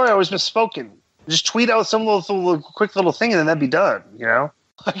 Say sorry, I was misspoken. Just tweet out some quick little thing and then that'd be done. You know.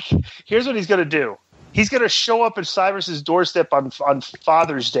 Here's what he's gonna do. He's going to show up at Cyrus's doorstep on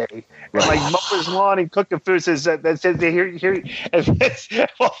Father's Day and mow his lawn and cook the food. Says here.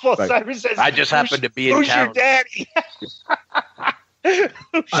 Cyrus says, "I just happened to be in town." Who's your daddy?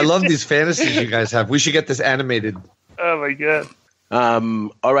 I love these fantasies you guys have. We should get this animated. Oh my god!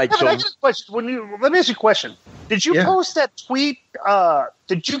 All right. So let me ask you a question. Did you post that tweet?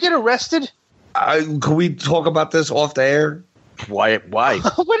 Did you get arrested? Can we talk about this off the air? Why?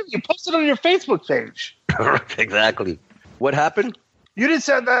 What did you post it on your Facebook page? Exactly. What happened? You didn't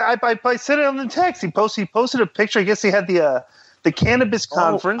say that. I sent it on the text. He posted a picture. I guess he had the cannabis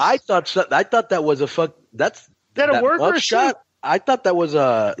conference. I thought that was a fuck. That's that a word or a shot? I thought that was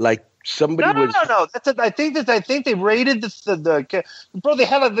somebody. No. I think they raided the bro. They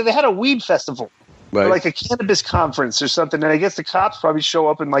had a weed festival, right? Like a cannabis conference or something. And I guess the cops probably show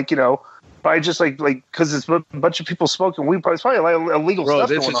up and probably just because it's a bunch of people smoking weed. It's probably illegal stuff.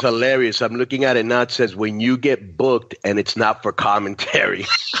 Bro, this is hilarious. I'm looking at it now. It says when you get booked and it's not for commentary.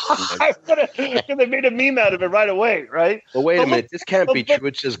 They made a meme out of it right away, right? But wait a minute. This can't be true.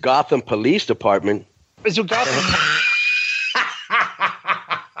 It says Gotham Police Department. Is it Gotham?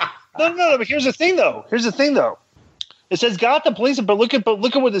 No. But here's the thing, though. It says Gotham Police, but look at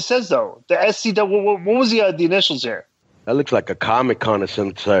what it says, though. The SCW. What was the initials there? That looks like a Comic-Con or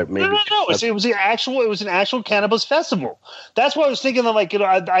some sort. Maybe. No. It was an actual cannabis festival. That's why I was thinking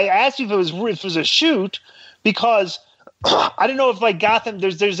that, I asked you if it was a shoot because I didn't know if Gotham.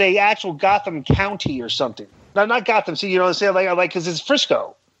 There's a actual Gotham County or something. No, not Gotham. See, what I'm saying? Because it's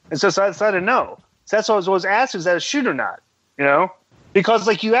Frisco, and so I didn't know. So that's what I was asking: is that a shoot or not? You know, because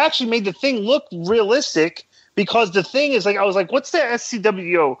you actually made the thing look realistic. Because the thing is, I was like, what's the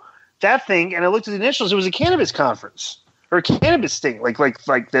SCWO? That thing, and I looked at the initials. It was a cannabis conference. Or a cannabis thing, like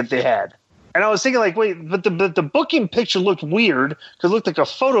that they had, and I was thinking, wait, but the booking picture looked weird because it looked like a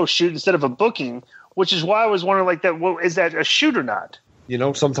photo shoot instead of a booking, which is why I was wondering, well, is that a shoot or not?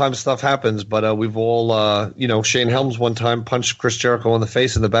 Sometimes stuff happens, but we've all, Shane Helms one time punched Chris Jericho in the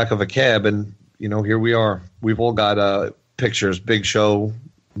face in the back of a cab, and here we are. We've all got pictures. Big Show,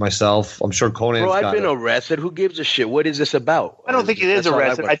 myself. I'm sure Konnan. Bro, I've been arrested. Who gives a shit? What is this about? I don't think it is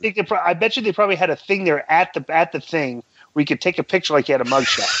arrested. I think I bet you they probably had a thing there at the thing. We could take a picture like you had a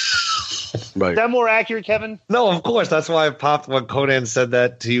mugshot. Right. Is that more accurate, Kevin? No, of course. That's why I popped when Konnan said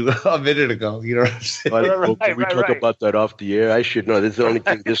that to you a minute ago. You know what I'm saying? Can we talk about that off the air? I should know. This is the only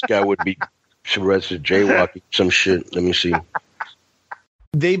thing this guy would be arrested jaywalking some shit. Let me see.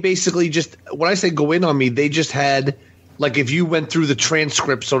 They basically just, when I say go in on me, they just had, if you went through the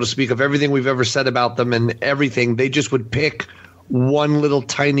transcript, so to speak, of everything we've ever said about them and everything, they just would pick one little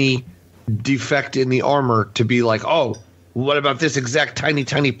tiny defect in the armor to be like, oh, what about this exact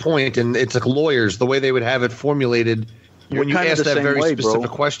tiny point? And it's like lawyers, the way they would have it formulated when you ask that very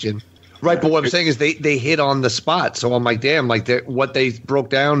specific question. Right, but what I'm saying is they hit on the spot. So I'm like, damn, like what they broke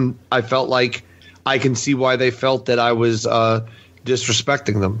down, I felt like I can see why they felt that I was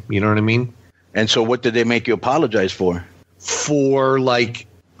disrespecting them. You know what I mean? And so what did they make you apologize for? For like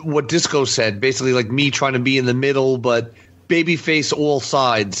what Disco said, basically like me trying to be in the middle, but babyface all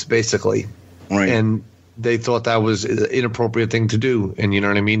sides, basically. Right. And they thought that was an inappropriate thing to do. And you know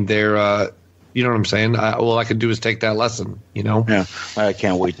what I mean? They're you know what I'm saying? All I could do is take that lesson, you know? Yeah. I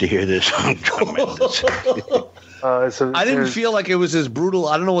can't wait to hear this. So I didn't feel like it was as brutal.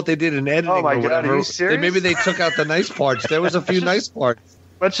 I don't know what they did in editing or whatever. Are you serious? Maybe they took out the nice parts. There was a few nice parts.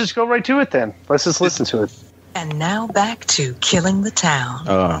 Let's just go right to it then. Let's just listen to it. And now back to Killing the Town.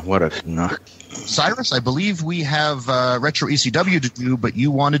 Oh, what a knock. Cyrus, I believe we have Retro ECW to do, but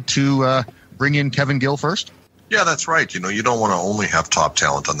you wanted to bring in Kevin Gill first? Yeah, that's right. You know, you don't want to only have top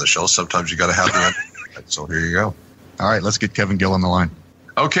talent on the show. Sometimes you got to have the So here you go. All right, let's get Kevin Gill on the line.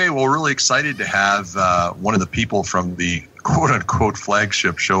 Okay, well, really excited to have one of the people from the quote-unquote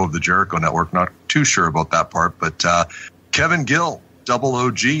flagship show of the Jericho Network. Not too sure about that part, but Kevin Gill, double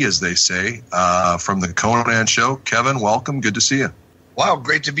OG, as they say, from the Konnan show. Kevin, welcome. Good to see you. Wow,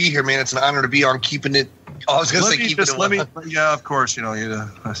 great to be here, man. It's an honor to be on Keeping It. Oh, I was going to say Keeping It. Yeah, of course. You know,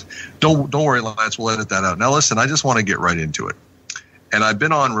 don't worry, Lance. We'll edit that out. Now, listen, I just want to get right into it. And I've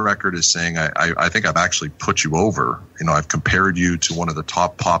been on record as saying I think I've actually put you over. You know, I've compared you to one of the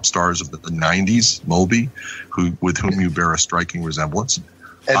top pop stars of the 90s, Moby, with whom you bear a striking resemblance.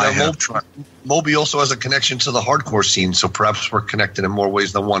 And Moby also has a connection to the hardcore scene, so perhaps we're connected in more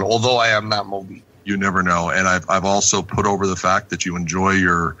ways than one, although I am not Moby. You never know. And I've also put over the fact that you enjoy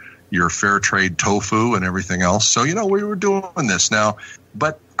your fair trade tofu and everything else. So, you know, we were doing this now.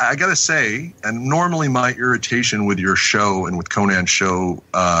 But I got to say, and normally my irritation with your show and with Konnan's show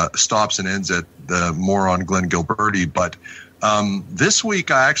stops and ends at the moron Glenn Gilberti. But this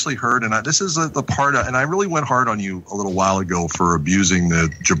week I actually heard, and this is the part, and I really went hard on you a little while ago for abusing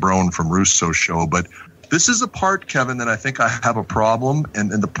the jabron from Russo show. But this is a part, Kevin, that I think I have a problem. And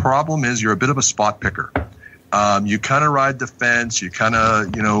the problem is you're a bit of a spot picker. You kind of ride the fence, you kind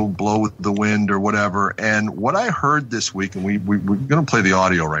of, you know, blow with the wind or whatever. And what I heard this week, and we're going to play the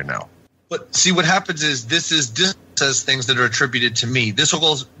audio right now. But see, what happens is this says things that are attributed to me. This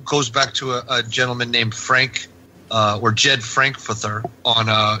goes back to a gentleman named Frank or Jed Frankfurter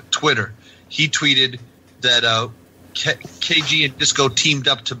on Twitter. He tweeted that KG and Disco teamed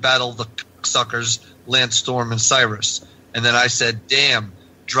up to battle the suckers, Lance Storm and Cyrus. And then I said, damn,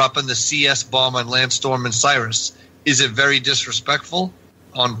 dropping the CS bomb on Lance Storm and Cyrus. Is it very disrespectful?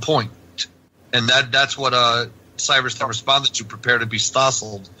 On point. And that's what Cyrus responded to, prepare to be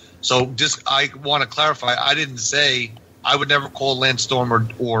stossled. So just I want to clarify, I didn't say I would never call Lance Storm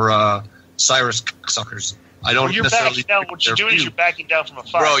or Cyrus suckers. I don't necessarily. What you're doing is you're backing down from a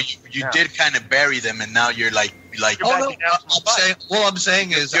fight. Bro, you did kind of bury them, and now you're like. I'm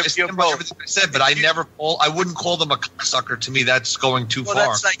saying is I stand by everything I said, but I wouldn't call them a sucker. To me, that's going too far.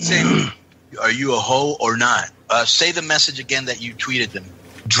 That's like saying, are you a hoe or not? Say the message again that you tweeted them.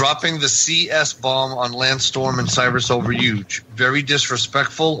 Dropping the CS bomb on Lance Storm and Cyrus over huge. Very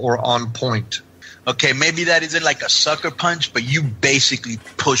disrespectful or on point. Okay, maybe that isn't like a sucker punch, but you basically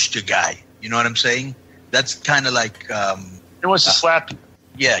pushed a guy. You know what I'm saying? That's kind of like... It wants to slap you.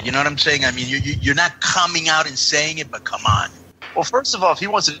 Yeah, you know what I'm saying? I mean, you're not coming out and saying it, but come on. Well, first of all, if he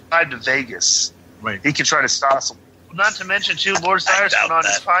wants to drive to Vegas, right, he can try to stossel. Not to mention, too, Lord Cyrus went on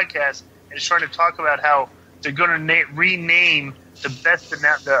his podcast and is trying to talk about how they're going to rename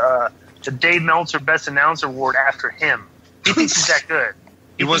the Dave Meltzer Best Announcer Award after him. He thinks he's that good.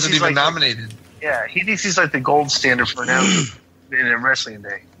 He wasn't even nominated. Yeah, he thinks he's like the gold standard for announcing in wrestling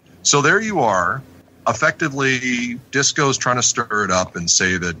day. So there you are. Effectively, Disco's trying to stir it up and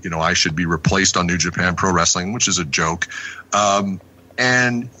say that, you know, I should be replaced on New Japan Pro Wrestling, which is a joke.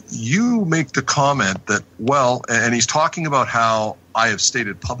 And you make the comment that, well, and he's talking about how I have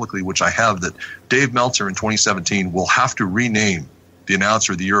stated publicly, which I have, that Dave Meltzer in 2017 will have to rename the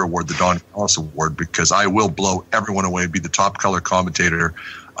Announcer of the Year award the Don Callis Award, because I will blow everyone away and be the top color commentator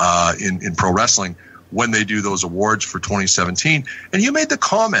in pro wrestling when they do those awards for 2017. And you made the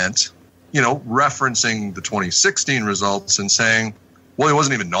comment, you know, referencing the 2016 results and saying, well, he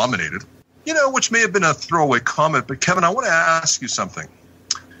wasn't even nominated, you know, which may have been a throwaway comment. But, Kevin, I want to ask you something.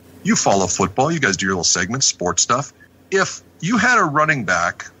 You follow football. You guys do your little segments, sports stuff. If you had a running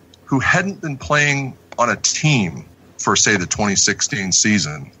back who hadn't been playing on a team for, say, the 2016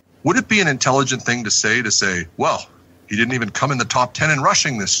 season, would it be an intelligent thing to say, well, he didn't even come in the top 10 in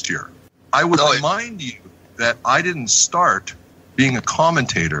rushing this year? I would remind you that I didn't start being a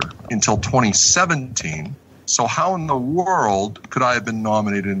commentator until 2017. So how in the world could I have been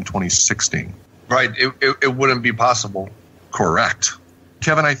nominated in 2016? Right. It wouldn't be possible. Correct.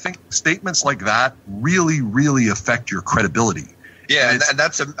 Kevin, I think statements like that really, really affect your credibility. Yeah, and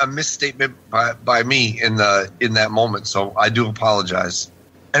that's a misstatement by me in that moment. So I do apologize.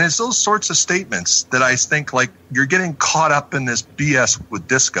 And it's those sorts of statements that I think, like, you're getting caught up in this BS with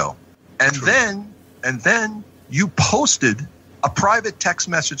Disco. And then you posted a private text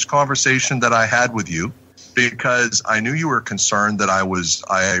message conversation that I had with you because I knew you were concerned that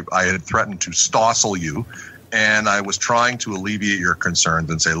I had threatened to stossel you, and I was trying to alleviate your concerns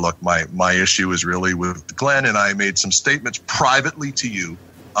and say, look, my issue is really with Glenn, and I made some statements privately to you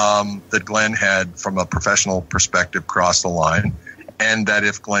that Glenn had, from a professional perspective, crossed the line, and that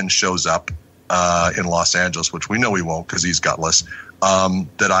if Glenn shows up in Los Angeles, which we know he won't because he's gutless,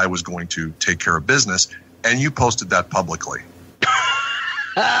 that I was going to take care of business, and you posted that publicly.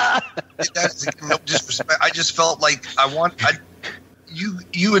 That's no disrespect. I just felt like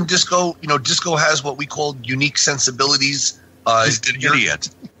you and Disco. Disco has what we call unique sensibilities. He's an idiot.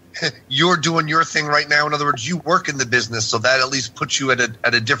 You're doing your thing right now. In other words, you work in the business, so that at least puts you at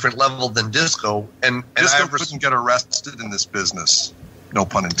a different level than Disco. And Disco couldn't get arrested in this business. No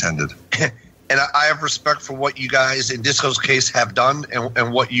pun intended. And I have respect for what you guys, in Disco's case, have done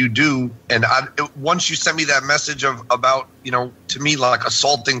and what you do. And once you sent me that message about, to me, like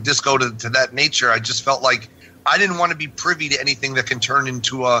assaulting Disco to that nature, I just felt like I didn't want to be privy to anything that can turn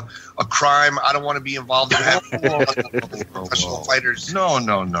into a crime. I don't want to be involved in professional fighters. No.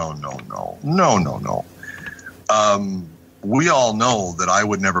 We all know that I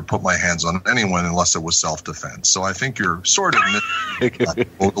would never put my hands on anyone unless it was self-defense. So I think you're sort of a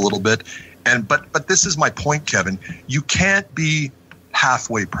little bit. But this is my point, Kevin. You can't be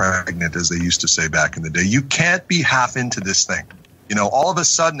halfway pregnant, as they used to say back in the day. You can't be half into this thing. All of a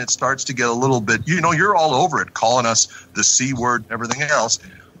sudden it starts to get a little bit, you're all over it, calling us the C word and everything else.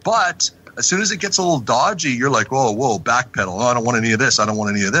 But as soon as it gets a little dodgy, you're like, whoa, backpedal. Oh, I don't want any of this. I don't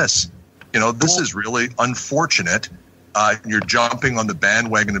want any of this. This is really unfortunate. You're jumping on the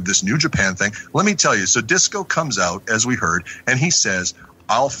bandwagon of this New Japan thing. Let me tell you. So Disco comes out, as we heard, and he says,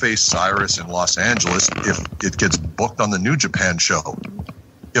 I'll face Cyrus in Los Angeles if it gets booked on the New Japan show.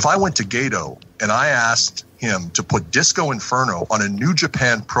 If I went to Gato and I asked him to put Disco Inferno on a New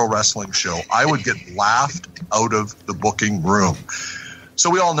Japan Pro Wrestling show, I would get laughed out of the booking room. So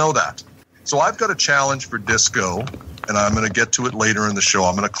we all know that. So I've got a challenge for Disco, and I'm going to get to it later in the show.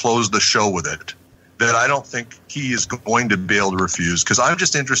 I'm going to close the show with it, that I don't think he is going to be able to refuse, because I'm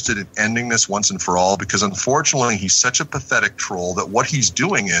just interested in ending this once and for all, because unfortunately he's such a pathetic troll that what he's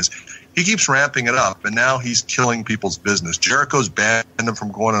doing is he keeps ramping it up, and now he's killing people's business. Jericho's banned him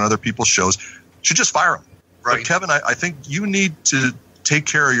from going on other people's shows. Should just fire him. Right. But Kevin, I think you need to take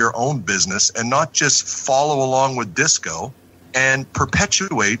care of your own business and not just follow along with Disco and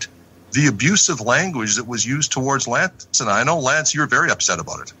perpetuate the abusive language that was used towards Lance. And I know, Lance, you're very upset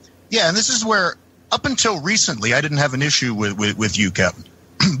about it. Yeah, and this is where, up until recently, I didn't have an issue with you, Kevin.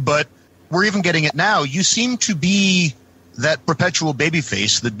 But we're even getting it now. You seem to be that perpetual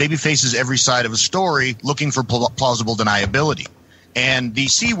babyface that babyfaces every side of a story looking for plausible deniability. And the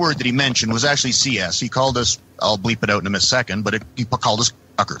C word that he mentioned was actually CS. He called us, I'll bleep it out in a second, but he called us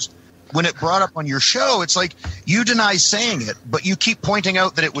fuckers. When it brought up on your show, it's like you deny saying it, but you keep pointing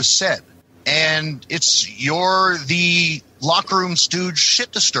out that it was said. And you're the locker room stooge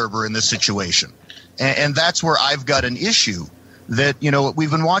shit disturber in this situation. And that's where I've got an issue. That,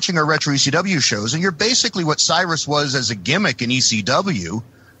 we've been watching our retro ECW shows, and you're basically what Cyrus was as a gimmick in ECW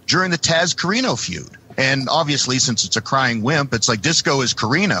during the Taz Carino feud. And obviously, since it's a crying wimp, it's like Disco is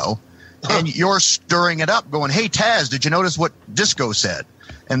Carino, and you're stirring it up, going, hey, Taz, did you notice what Disco said?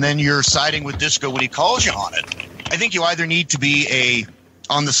 And then you're siding with Disco when he calls you on it. I think you either need to be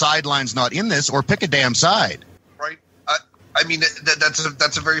on the sidelines, not in this, or pick a damn side. Right. I mean,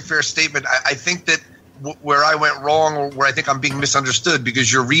 that's a very fair statement. I think that where I went wrong, or where I think I'm being misunderstood,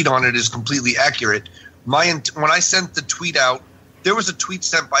 because your read on it is completely accurate. When I sent the tweet out, there was a tweet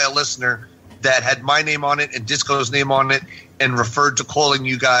sent by a listener that had my name on it and Disco's name on it and referred to calling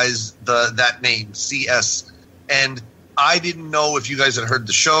you guys that name, CS. And I didn't know if you guys had heard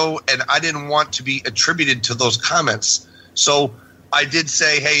the show, and I didn't want to be attributed to those comments. So I did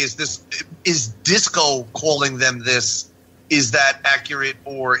say, hey, is Disco calling them this? Is that accurate,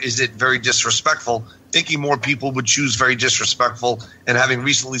 or is it very disrespectful? Thinking more people would choose very disrespectful, and having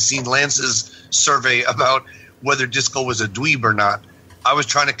recently seen Lance's survey about whether Disco was a dweeb or not, I was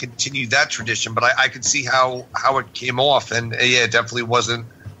trying to continue that tradition, but I could see how it came off, and yeah, it definitely wasn't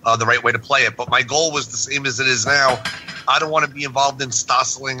the right way to play it. But my goal was the same as it is now. I don't want to be involved in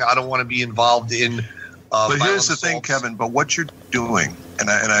stossling. I don't want to be involved in. But here's the thing, Kevin. But what you're doing, and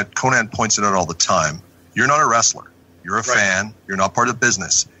Konnan points it out all the time. You're not a wrestler. You're a fan. You're not part of the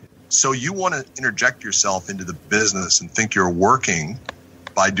business. So you want to interject yourself into the business and think you're working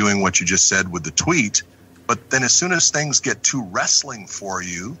by doing what you just said with the tweet. But then as soon as things get too wrestling for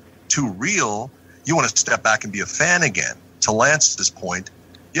you, too real, you want to step back and be a fan again. To Lance's point,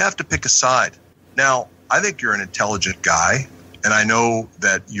 you have to pick a side. Now, I think you're an intelligent guy, and I know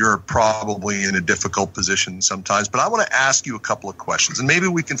that you're probably in a difficult position sometimes, but I want to ask you a couple of questions, and maybe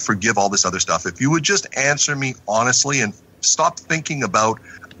we can forgive all this other stuff. If you would just answer me honestly and stop thinking about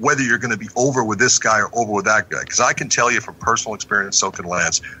whether you're going to be over with this guy or over with that guy, because I can tell you from personal experience, so can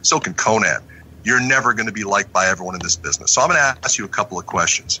Lance, so can Konnan, you're never going to be liked by everyone in this business. So I'm going to ask you a couple of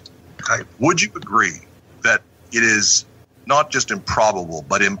questions. Okay. Would you agree that it is not just improbable,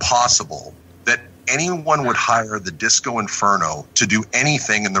 but impossible that anyone would hire the Disco Inferno to do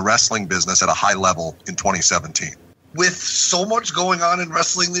anything in the wrestling business at a high level in 2017? With so much going on in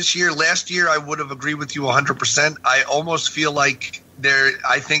wrestling this year, last year I would have agreed with you 100%. I almost feel like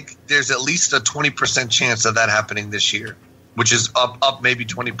I think there's at least a 20% chance of that happening this year, which is up maybe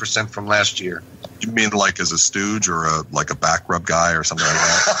 20% from last year. You mean like as a stooge or like a back rub guy or something like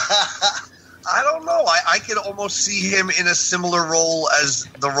that? I don't know. I could almost see him in a similar role as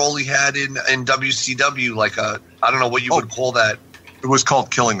the role he had in WCW, like I don't know what you would call that. It was called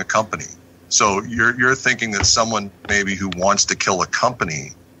killing the company. So you're thinking that someone maybe who wants to kill a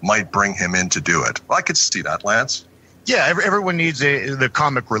company might bring him in to do it. Well, I could see that, Lance. Yeah, everyone needs the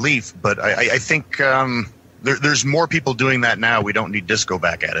comic relief, but I think there's more people doing that now. We don't need Disco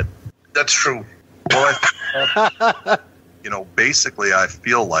back at it. That's true. Well, basically I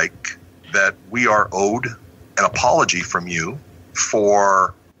feel like that we are owed an apology from you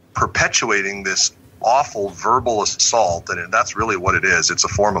for perpetuating this awful verbal assault, and that's really what it is. It's a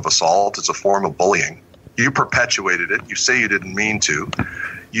form of assault. It's a form of bullying. You perpetuated it. You say you didn't mean to.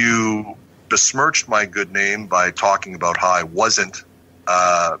 You besmirched my good name by talking about how I wasn't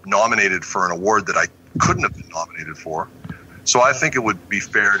nominated for an award that I couldn't have been nominated for. So I think it would be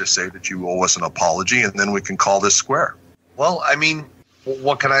fair to say that you owe us an apology, and then we can call this square. Well, I mean,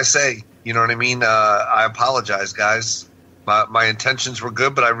 what can I say? You know what I mean? I apologize, guys. My intentions were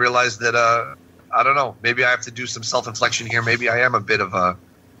good, but I realized that, I don't know, maybe I have to do some self-reflection here. Maybe I am a bit of a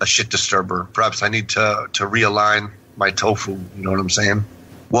shit disturber. Perhaps I need to realign my tofu. You know what I'm saying?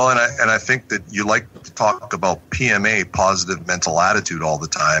 Well, and I think that you like to talk about PMA, positive mental attitude, all the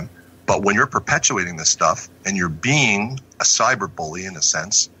time. But when you're perpetuating this stuff and you're being a cyber bully in a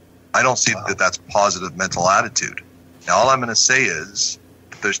sense, I don't see that that's positive mental attitude. Now, all I'm going to say is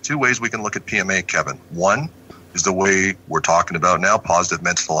there's two ways we can look at PMA, Kevin. One is the way we're talking about now, positive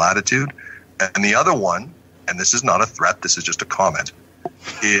mental attitude. And the other one, and this is not a threat, this is just a comment,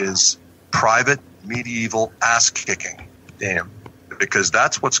 is private medieval ass kicking. Damn. Because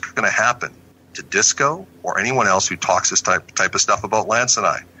that's what's going to happen to Disco or anyone else who talks this type of stuff about Lance and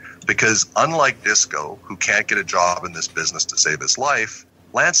I. Because unlike Disco, who can't get a job in this business to save his life,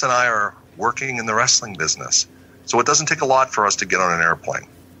 Lance and I are working in the wrestling business. So it doesn't take a lot for us to get on an airplane.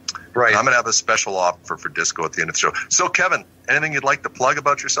 Right. And I'm going to have a special offer for Disco at the end of the show. So, Kevin, anything you'd like to plug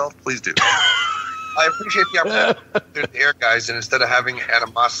about yourself, please do. I appreciate the opportunity to clear the air, guys. And instead of having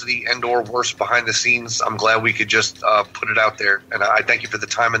animosity and or worse behind the scenes, I'm glad we could just put it out there. And I thank you for the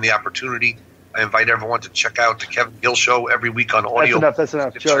time and the opportunity. I invite everyone to check out the Kevin Gill Show every week on audio. That's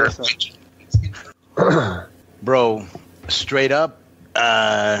enough. Joe, that's enough. Bro, straight up,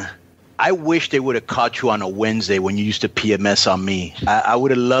 I wish they would have caught you on a Wednesday when you used to PMS on me. I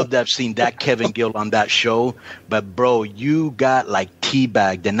would have loved to have seen that Kevin Gill on that show. But, bro, you got like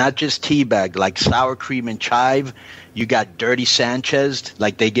teabagged, and not just teabagged, like sour cream and chive. You got Dirty Sanchez,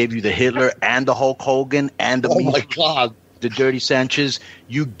 like they gave you the Hitler and the Hulk Hogan and the my God, the Dirty Sanchez.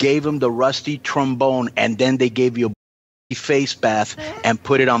 You gave him the rusty trombone, and then they gave you a face bath and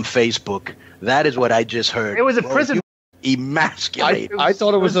put it on Facebook. That is what I just heard. It was a prison. Emasculated. I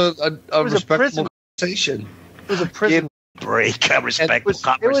thought it was a respectable conversation. It was a prison break. A respectful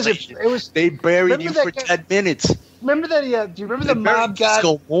conversation. They buried you for 10 minutes. Remember that? Yeah. Do you remember the mob guy?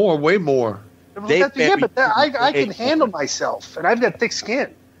 Way more. I can handle myself, and I've got thick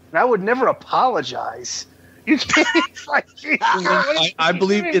skin, and I would never apologize. You can't. I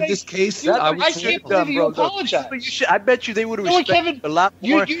believe in this case, I can't believe you apologize. I bet you they would have respected a lot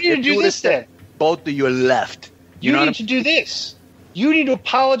more. You need to do this then. Both of you are left. You need to do this. You need to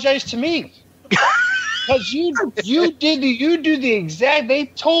apologize to me because you do the exact.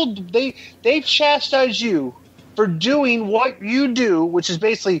 They chastised you for doing what you do, which is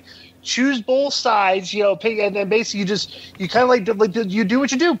basically choose both sides, and then basically you kind of like you do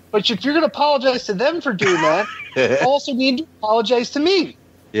what you do. But if you're going to apologize to them for doing that, you also need to apologize to me.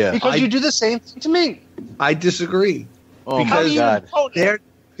 Yeah, because you do the same thing to me. I disagree. Oh my God! They're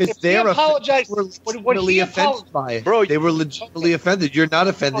legitimately offended by it, bro. They were legitimately offended. You're not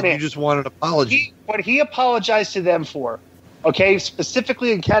offended. You just want an apology. What he apologized to them for, okay,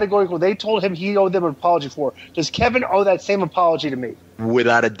 specifically and categorically, they told him he owed them an apology for. Does Kevin owe that same apology to me?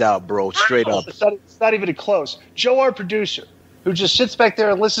 Without a doubt, bro. Straight up. It's not even close. Joe, our producer, who just sits back there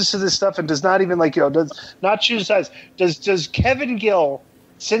and listens to this stuff and does not even does not choose sides. Does Kevin Gill,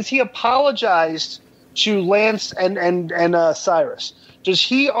 since he apologized to Lance and Cyrus, does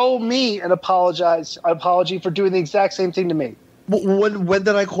he owe me an apology for doing the exact same thing to me? When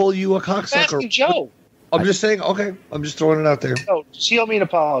did I call you a cocksucker? Joe. I'm just saying, okay. I'm just throwing it out there. No, does he owe me an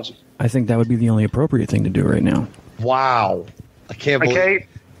apology? I think that would be the only appropriate thing to do right now. Wow. I can't believe it.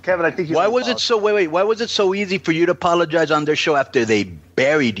 Kevin, I think you. Why was it so? Wait. Why was it so easy for you to apologize on their show after they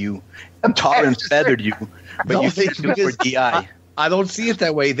buried you, tar and feathered you, but you think you do for DI? I don't see it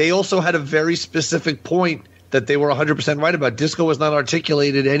that way. They also had a very specific point that they were 100% right about. Disco has not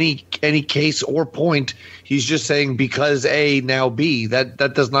articulated any case or point. He's just saying because A, now B. That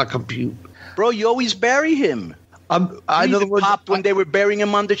does not compute. Bro, you always bury him. I know the word popped when they were burying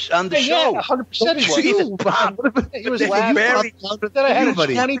him on the show. Yeah, 100% he was laughing. Then I had a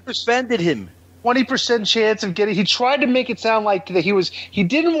 20% him. 20% chance of getting. He tried to make it sound like that he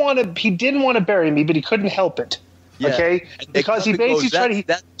didn't want to bury me, but he couldn't help it. Yeah. Okay, because he basically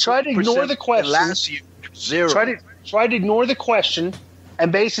tried to ignore the question. Last year, 0. Tried to ignore the question,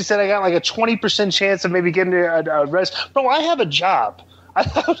 and basically said I got like a 20% chance of maybe getting a rest. Bro, I have a job. I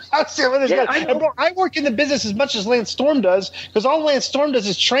work in the business as much as Lance Storm does, because all Lance Storm does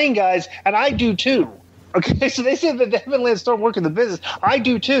is train guys, and I do too. Okay, so they say that him and Lance Storm work in the business. I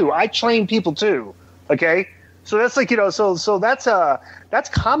do too. I train people too. Okay, so that's so that's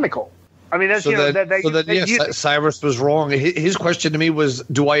comical. I mean, that's yes, Cyrus was wrong. His question to me was,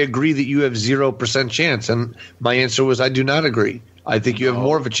 "Do I agree that you have 0% chance?" And my answer was, "I do not agree. I think you have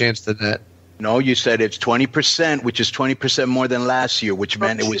more of a chance than that." No, you said it's 20%, which is 20% more than last year, which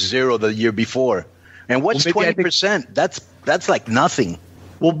meant it was 0 the year before. And what's 20%? That's like nothing.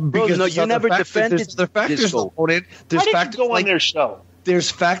 Well, because you never defended the factors. Disco. Why did you go on their show?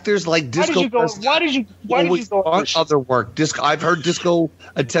 There's factors like Disco. Why did you go on other work? Disco. I've heard Disco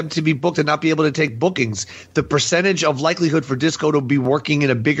attempt to be booked and not be able to take bookings. The percentage of likelihood for Disco to be working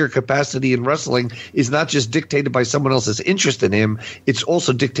in a bigger capacity in wrestling is not just dictated by someone else's interest in him. It's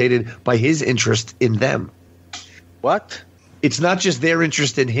also dictated by his interest in them. What? It's not just their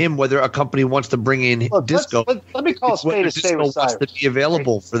interest in him, whether a company wants to bring in Disco. Let me call a spade a spade with Cyrus. Wants to be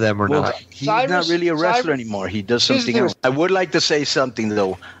available for them or not. He's not really a wrestler anymore. He does something else. I would like to say something,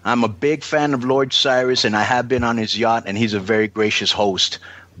 though. I'm a big fan of Lord Cyrus, and I have been on his yacht, and he's a very gracious host.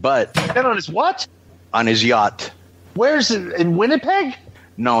 But been on his what? On his yacht. Where's it? In Winnipeg?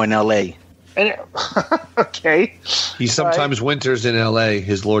 No, in L.A. And okay. He sometimes winters in L.A.,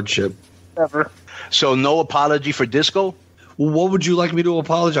 his lordship. Never. So no apology for Disco? Well, what would you like me to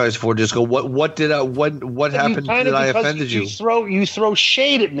apologize for, Disco? What happened that I offended you? You throw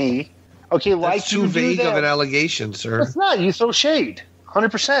shade at me. Okay, that's like too vague of an allegation, sir. It's not. You throw shade,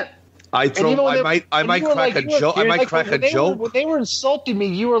 100%. I might crack a joke. I might crack a joke. When they were insulting me,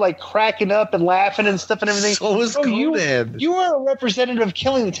 you were like cracking up and laughing and stuff and everything. So was Konnan. You were a representative of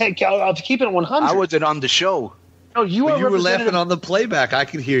killing the tank, of keeping it 100. I wasn't on the show. No, you were laughing on the playback. I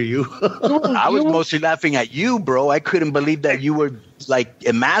could hear you. I was mostly laughing at you, bro. I couldn't believe that you were like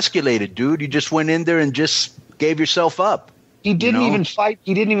emasculated, dude. You just went in there and just gave yourself up. He didn't even fight.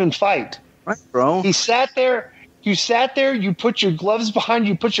 Right, bro. He sat there. You sat there. You put your gloves behind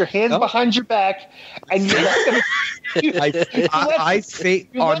you. Put your hands behind your back, and you let them. I fate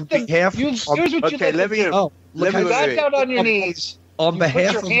on behalf. Here's what you let me do. You got down on your knees. On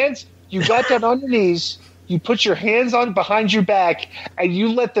behalf of hands, you got down on your knees. You put your hands on behind your back, and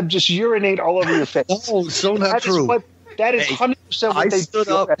you let them just urinate all over your face. Oh, so not true. That is 100% what they stood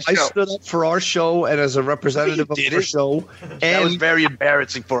do. I stood up for our show and as a representative of our show. And that was very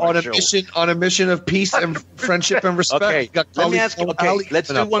embarrassing for our show. On a mission of peace and friendship and respect. Okay, let me ask you. Okay, let's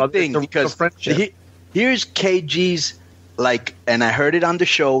do one thing because here's KG's and I heard it on the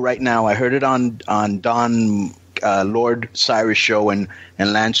show right now. I heard it on Don Lord Cyrus show and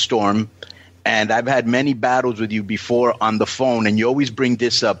Lance Storm. And I've had many battles with you before on the phone, and you always bring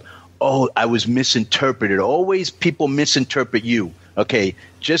this up. Oh, I was misinterpreted. Always people misinterpret you. Okay,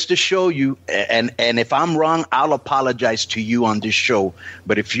 just to show you, and if I'm wrong, I'll apologize to you on this show.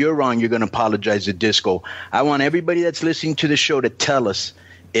 But if you're wrong, you're going to apologize to Disco. I want everybody that's listening to the show to tell us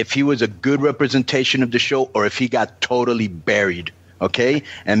if he was a good representation of the show or if he got totally buried. Okay,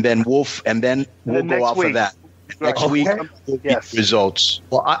 and then we'll go off of that. Next week, results.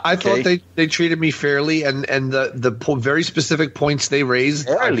 Well, I thought they treated me fairly, and the very specific points they raised,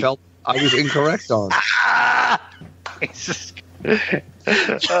 I felt I was incorrect on. I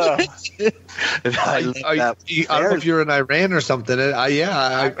don't know if you're in Iran or something.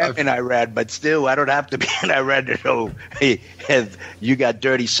 I'm in Iran, but still, I don't have to be in Iran to know. Hey, you got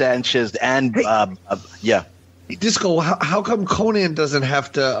Dirty Sanchez and Disco, how come Konnan doesn't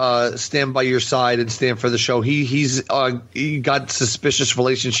have to stand by your side and stand for the show? He got suspicious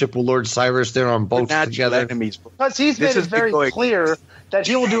relationship with Lord Cyrus. They're on boats together. Enemies. Because he's made it very clear that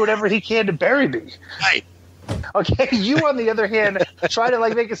he'll do whatever he can to bury me. Right. Okay, you on the other hand try to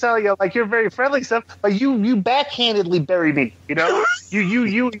make it sound like you're very friendly stuff, but you backhandedly bury me. You know,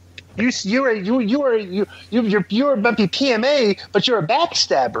 you're might be PMA, but you're a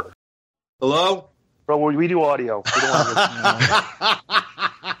backstabber. Hello. Bro, we do audio.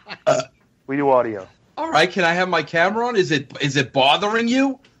 We do audio. All right, can I have my camera on? Is it bothering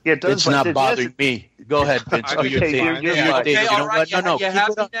you? Yeah, it does. It's not bothering me. Go ahead, Vince. Do your thing. Okay, all right. You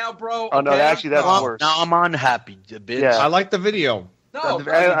happy now, bro? Oh, no, actually, that's worse. Now I'm unhappy, Vince. Yeah. I like the video. No,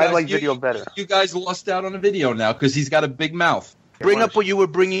 I like video better. You guys lost out on the video now because he's got a big mouth. Bring up what you were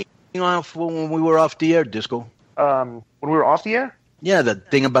bringing off when we were off the air, Disco. When we were off the air? Yeah, the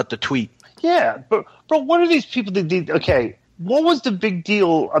thing about the tweet. Yeah, but bro, what are these people that did? Okay, what was the big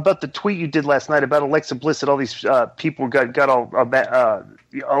deal about the tweet you did last night about Alexa Bliss that all these people got all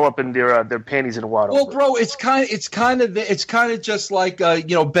up in their panties in the water? Well, bro, it's kind of just like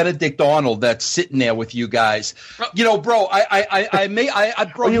Benedict Arnold that's sitting there with you guys. Bro, bro. Are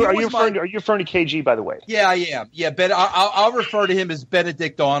you referring to KG, by the way? Yeah, I am. Yeah, I'll refer to him as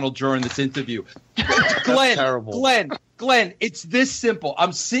Benedict Arnold during this interview. Glenn, it's this simple.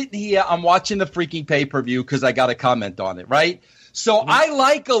 I'm sitting here, I'm watching the freaking pay-per-view because I got a comment on it, right? So I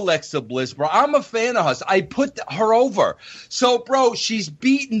like Alexa Bliss, bro. I'm a fan of hers. I put her over. So, bro, she's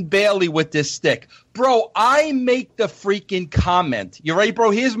beating Bailey with this stick. Bro, I make the freaking comment. You ready, bro?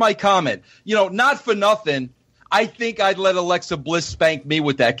 Here's my comment. Not for nothing, I think I'd let Alexa Bliss spank me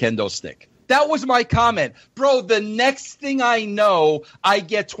with that kendo stick. That was my comment. Bro, the next thing I know, I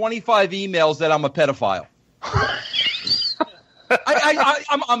get 25 emails that I'm a pedophile.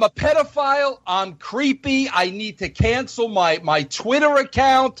 I'm a pedophile. I'm creepy. I need to cancel my Twitter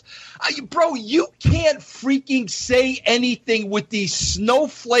account. Bro, you can't freaking say anything with these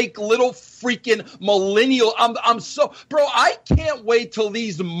snowflake little freaking millennial. Bro, I can't wait till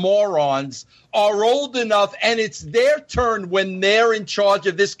these morons are old enough and it's their turn when they're in charge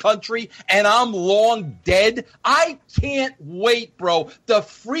of this country and I'm long dead. I can't wait, bro. The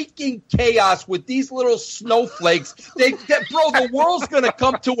freaking chaos with these little snowflakes. Bro, the world's going to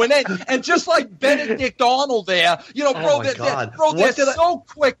come to an end. And just like Benedict Arnold there, they're so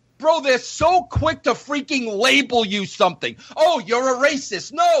quick. Bro, they're so quick to freaking label you something. Oh, you're a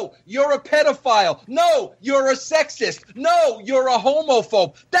racist. No, you're a pedophile. No, you're a sexist. No, you're a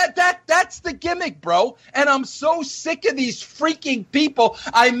homophobe. That's the gimmick, bro. And I'm so sick of these freaking people.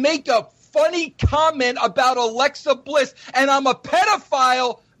 I make a funny comment about Alexa Bliss, and I'm a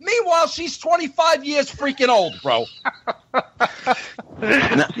pedophile. Meanwhile, she's 25 years freaking old, bro.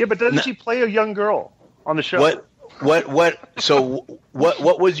 Yeah, but doesn't she play a young girl on the show? So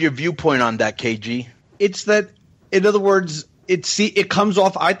what was your viewpoint on that, KG? It's that, in other words, it comes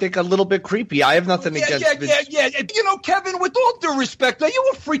off, I think, a little bit creepy. I have nothing against Yeah. Kevin, with all due respect, are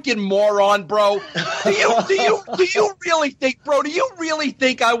you a freaking moron, bro? Do you really think, bro? Do you really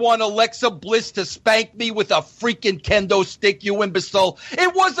think I want Alexa Bliss to spank me with a freaking kendo stick, you imbecile?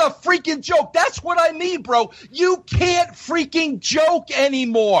 It was a freaking joke. That's what I mean, bro. You can't freaking joke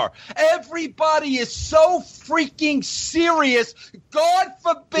anymore. Everybody is so freaking serious. God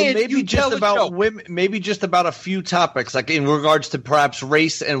forbid you tell a joke. Maybe just about a few topics, like in regards to perhaps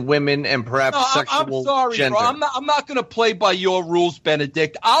race and women and perhaps sexual I'm sorry, gender. Bro. I'm not going to play by your rules,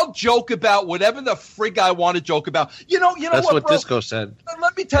 Benedict. I'll joke about whatever the frig I want to joke about. You know That's what bro? Disco said.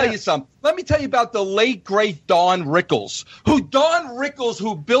 Let me tell you something. Let me tell you about the late, great Don Rickles,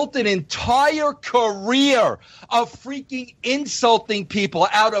 who built an entire career of freaking insulting people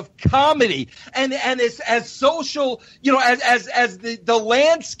out of comedy. And as social, as the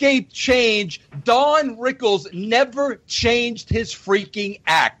landscape changed, Don Rickles never changed his freaking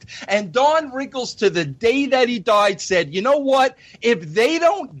act. And Don Rickles, to the day that he died, said, you know what? If they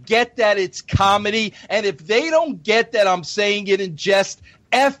don't get that it's comedy, and if they don't get that I'm saying it in jest,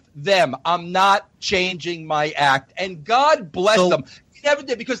 F them. I'm not changing my act. And God bless them. He never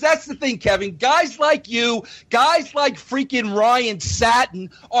did, because that's the thing, Kevin. Guys like you, guys like freaking Ryan Satin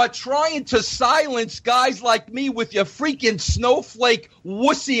are trying to silence guys like me with your freaking snowflake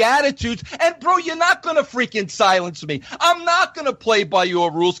wussy attitudes. And, bro, you're not going to freaking silence me. I'm not going to play by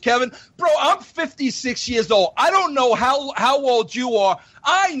your rules, Kevin. Bro, I'm 56 years old. I don't know how old you are.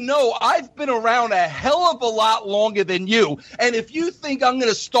 I know I've been around a hell of a lot longer than you. And if you think I'm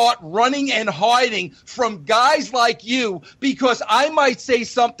going to start running and hiding from guys like you because I might say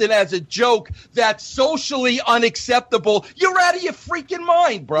something as a joke that's socially unacceptable, you're out of your freaking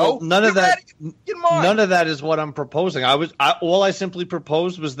mind, bro. Well, none of that is what I'm proposing. All I simply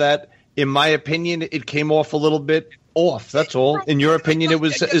proposed was that, in my opinion, it came off a little bit off. That's all. In your opinion, it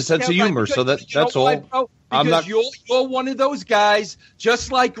was a sense of humor. So that's all. Bro? Because you're one of those guys, just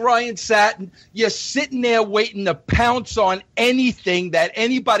like Ryan Satin. You're sitting there waiting to pounce on anything that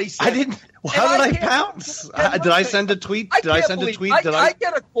anybody says. How did I pounce? Did I send a tweet? I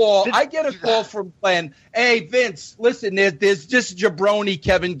get a call. I get a call from Glenn. Hey, Vince, listen, there's just jabroni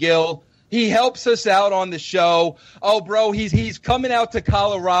Kevin Gill. He helps us out on the show. Oh, bro, he's coming out to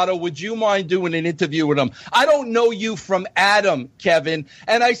Colorado. Would you mind doing an interview with him? I don't know you from Adam, Kevin.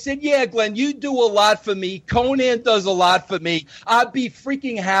 And I said, yeah, Glenn, you do a lot for me. Konnan does a lot for me. I'd be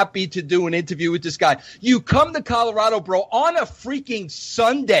freaking happy to do an interview with this guy. You come to Colorado, bro, on a freaking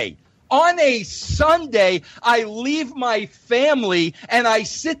Sunday. On a Sunday, I leave my family and I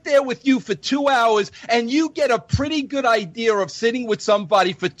sit there with you for 2 hours, and you get a pretty good idea of sitting with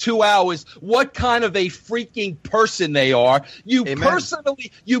somebody for 2 hours, what kind of a freaking person they are. You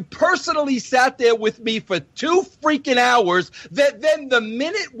personally sat there with me for 2 freaking hours. Then the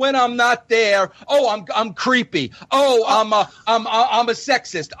minute when I'm not there, I'm creepy. I'm a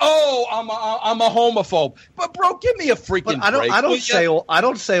sexist. I'm a homophobe. But bro, give me a freaking break. I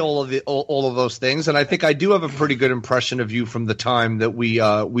don't say all of those things, and I think I do have a pretty good impression of you from the time that we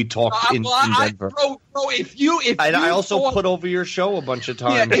talked in Denver. I also put over your show a bunch of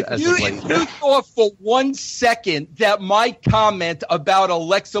times. If you thought for 1 second that my comment about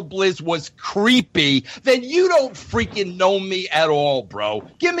Alexa Bliss was creepy, then you don't freaking know me at all, bro.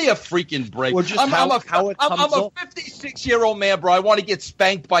 Give me a freaking break. I'm a 56-year-old man, bro. I want to get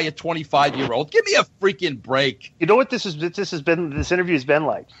spanked by a 25-year-old. Give me a freaking break. You know what this interview has been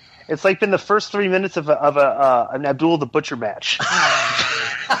like? It's like been the first 3 minutes of an Abdul the Butcher match.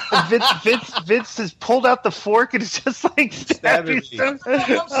 Vince has pulled out the fork and it's just like stabbing.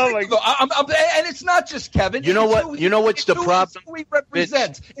 Oh my god! And it's not just Kevin. You know what? You know what's the problem? It's who he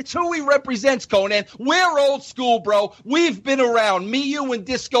represents. It's who he represents, Konnan. We're old school, bro. We've been around. Me, you, and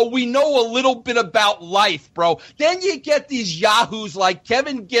Disco. We know a little bit about life, bro. Then you get these yahoos like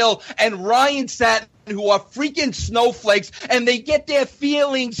Kevin Gill and Ryan Satin, who are freaking snowflakes, and they get their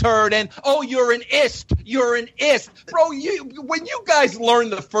feelings hurt, and you're an ist, bro. When you guys learn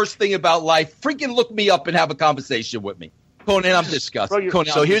the first thing about life, freaking look me up and have a conversation with me. Konnan, I'm disgusted.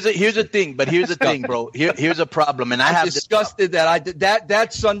 So here's the thing, bro. Here's a problem, and I'm disgusted that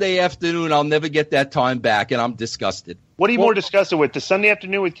Sunday afternoon. I'll never get that time back, and I'm disgusted. What are you more disgusted with, the Sunday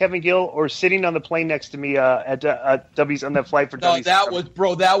afternoon with Kevin Gill, or sitting on the plane next to me at W's on that flight for W's?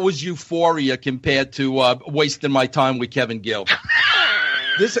 No, that was euphoria compared to wasting my time with Kevin Gill.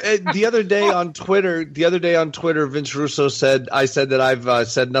 The other day on Twitter, Vince Russo said that I've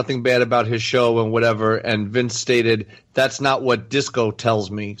said nothing bad about his show and whatever, and Vince stated that's not what Disco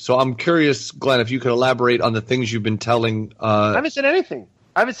tells me. So I'm curious, Glenn, if you could elaborate on the things you've been telling. I haven't said anything.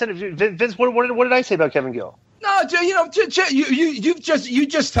 Vince, what did I say about Kevin Gill? No, you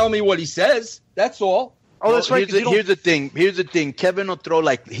just tell me what he says. That's all. Oh, that's right. Here's the thing. Kevin will throw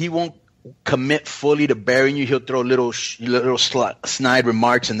he won't commit fully to burying you. He'll throw little snide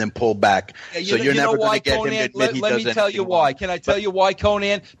remarks and then pull back. So you're never going to get him to admit he doesn't. Let me tell you why. Can I tell you why,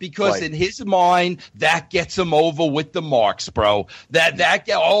 Konnan? Because in his mind, that gets him over with the marks, bro. I'm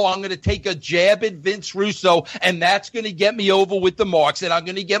going to take a jab at Vince Russo, and that's going to get me over with the marks, and I'm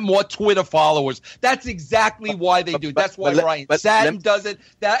going to get more Twitter followers. That's exactly why they do. That's why Ryan Satin does it.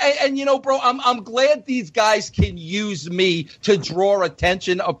 Bro, I'm glad these guys can use me to draw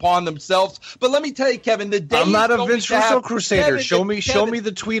attention upon themselves. themselves. But let me tell you, Kevin, the day I'm not a going Vince to Russo have- crusader. Kevin, show me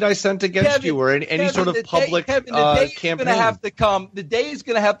the tweet I sent against you, or any sort of public the day is campaign. Gonna have to come. The day is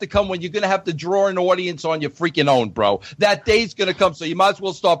going to have to come when you're going to have to draw an audience on your freaking own, bro. That day's going to come, so you might as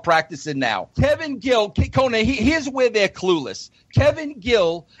well start practicing now. Kevin Gill, Konnan, here's where they're clueless. Kevin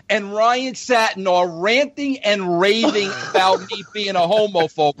Gill and Ryan Satin are ranting and raving about me being a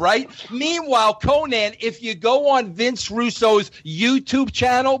homophobe, right? Meanwhile, Konnan, if you go on Vince Russo's YouTube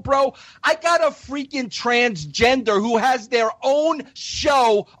channel, bro, I got a freaking transgender who has their own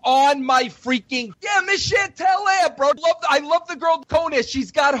show on my freaking Miss Chantel, bro. I love the girl Konnan.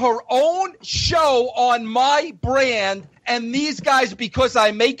 She's got her own show on my brand. And these guys, because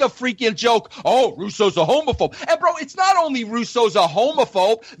I make a freaking joke, oh, Russo's a homophobe. And, bro, it's not only Russo's a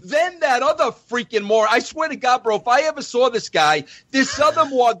homophobe, then that other freaking moron. I swear to God, bro, if I ever saw this guy, this other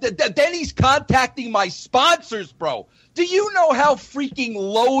moron, then he's contacting my sponsors, bro. Do you know how freaking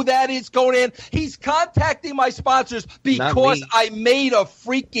low that is, Konnan? He's contacting my sponsors because I made a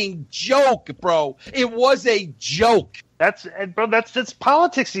freaking joke, bro. It was a joke. That's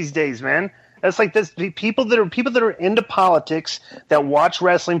politics these days, man. That's like this. People that are into politics that watch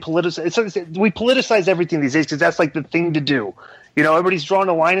wrestling we politicize everything these days because that's like the thing to do. You know, everybody's drawing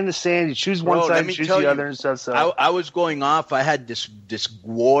a line in the sand. You choose one side, you choose the other, and stuff. So I was going off. I had this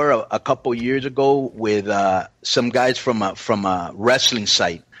war a couple years ago with some guys from a wrestling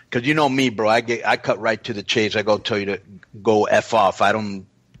site. Because you know me, bro. I cut right to the chase. I go tell you to go F off. I don't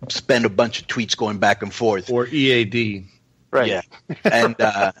spend a bunch of tweets going back and forth. Or EAD. Right.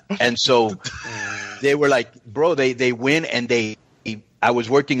 Yeah. And so they were like, bro, they win, and I was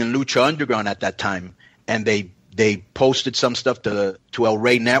working in Lucha Underground at that time, and they posted some stuff to El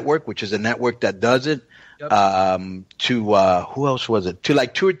Rey Network, which is a network that does it. Yep. To who else was it? To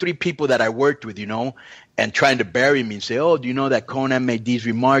like 2 or 3 people that I worked with, you know, and trying to bury me and say, oh, do you know that Konnan made these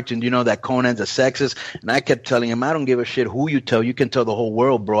remarks, and do you know that Konnan's a sexist? And I kept telling him, I don't give a shit who you tell. You can tell the whole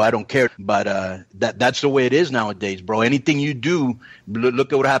world, bro. I don't care. But that's the way it is nowadays, bro. Anything you do,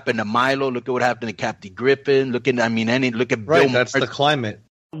 look at what happened to Milo. Look at what happened to Captain Griffin. Look at Bill. That's the climate.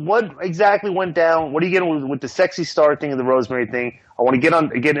 What exactly went down? What are you getting with the sexy star thing and the Rosemary thing? I want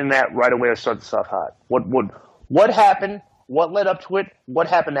to get in that right away. I start this off hot. What happened? What led up to it? What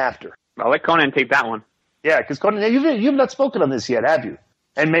happened after? I'll let Konnan take that one. Yeah, because Konnan, you've not spoken on this yet, have you?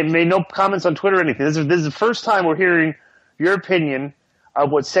 And made no comments on Twitter or anything. This is the first time we're hearing your opinion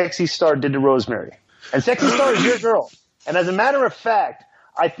of what Sexy Star did to Rosemary. And Sexy Star is your girl. And as a matter of fact,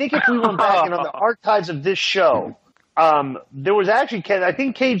 I think if we went back and on the archives of this show, there was actually, I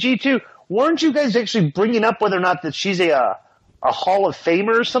think KG too, weren't you guys actually bringing up whether or not that she's a Hall of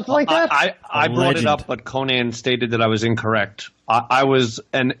Famer or something like that? I brought it up, but Konnan stated that I was incorrect. I was,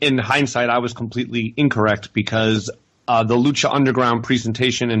 and in hindsight, I was completely incorrect because the Lucha Underground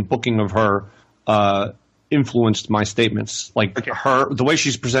presentation and booking of her influenced my statements. Like the way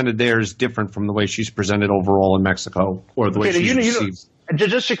she's presented there is different from the way she's presented overall in Mexico, or the way she's received.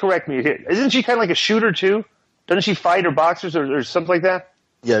 Just to correct me here, isn't she kind of like a shooter too? Doesn't she fight or boxers or something like that?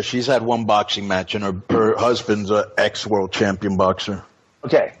 Yeah, she's had one boxing match, and her husband's an ex-world champion boxer.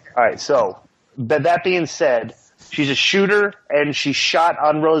 Okay, all right. So that being said, she's a shooter, and she shot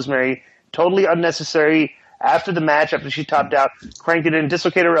on Rosemary, totally unnecessary. After the match, after she topped out, cranked it in,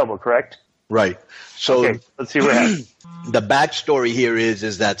 dislocated her elbow. Correct? Right. So okay, let's see what happens. The backstory here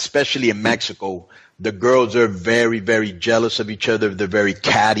is that, especially in Mexico, the girls are very, very jealous of each other. They're very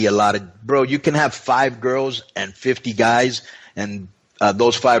catty. Bro, you can have 5 girls and 50 guys, and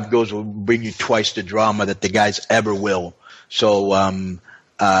those 5 girls will bring you twice the drama that the guys ever will. So,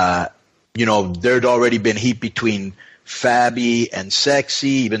 you know, there'd already been heat between Fabi and Sexy,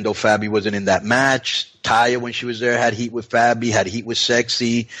 even though Fabi wasn't in that match. Taya, when she was there, had heat with Fabi, had heat with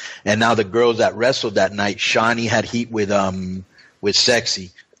Sexy. And now the girls that wrestled that night, Shani had heat with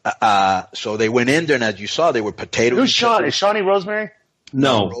Sexy. So they went in there, and as you saw, they were potatoes. Who's Shani? Is Shani Rosemary?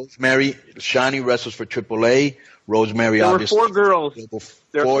 No. Rosemary. Shani wrestles for AAA. Rosemary, there obviously. There were 4 girls.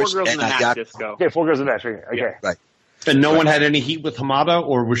 There were 4 girls in the match, Disco. Okay, 4 girls in the match. Okay. Yeah, right. And no one had any heat with Hamada,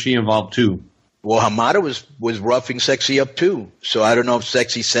 or was she involved too? Well, Hamada was roughing Sexy up too. So I don't know if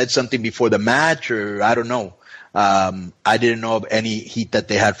Sexy said something before the match, or I don't know. I didn't know of any heat that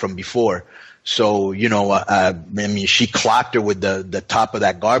they had from before. So, you know, I mean, she clocked her with the top of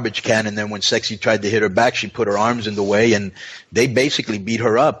that garbage can, and then when Sexy tried to hit her back, she put her arms in the way, and they basically beat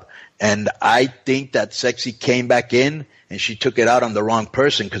her up. And I think that Sexy came back in, and she took it out on the wrong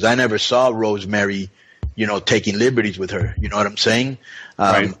person, because I never saw Rosemary, you know, taking liberties with her. You know what I'm saying?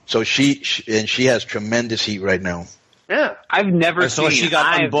 Right. So she has tremendous heat right now. Yeah. I've never seen. She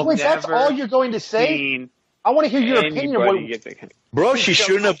got unbooked. Wait, that's all you're going to say? I want to hear your Anybody opinion. gets it. Bro, she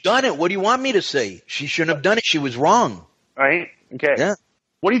shouldn't have done it. What do you want me to say? She shouldn't have done it. She was wrong. Right? Okay. Yeah.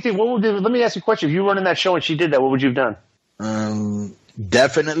 What do you think? Let me ask you a question. If you were running that show and she did that, what would you have done?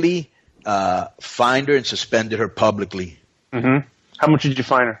 Definitely fined her and suspended her publicly. Mm-hmm. How much did you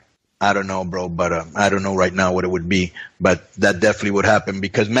fine her? I don't know, bro, but I don't know right now what it would be. But that definitely would happen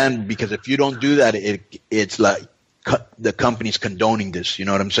because if you don't do that, it's like the company's condoning this. You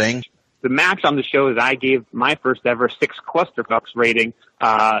know what I'm saying? The match on the show is I gave my first ever 6 clusterfucks rating,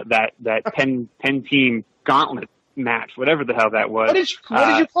 that 10 team gauntlet match, whatever the hell that was. What did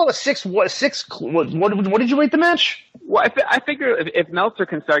you call it? 6? What did you rate the match? Well, I figure if Meltzer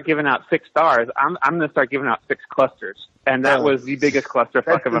can start giving out 6 stars, I'm going to start giving out 6 clusters, and that was the biggest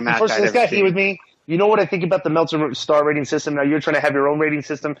clusterfuck of a match I've ever seen. Heat with me. You know what I think about the Meltzer star rating system? Now you're trying to have your own rating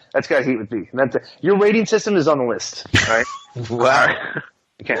system. That's got heat with me. Your rating system is on the list. All right. Wow.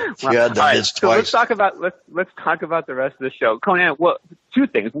 Okay. Well, yeah, that is so twice. let's talk about the rest of the show. Konnan, well, 2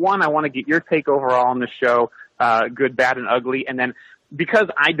 things. One, I want to get your take overall on the show, good, bad, and ugly, and then because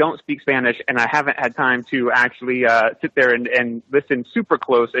I don't speak Spanish and I haven't had time to actually sit there and listen super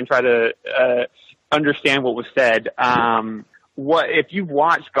close and try to understand what was said. What if you've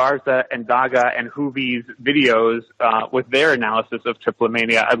watched Garza and Daga and Juvi's videos with their analysis of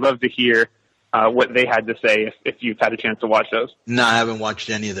Triplemania? I'd love to hear what they had to say if you've had a chance to watch those. No, I haven't watched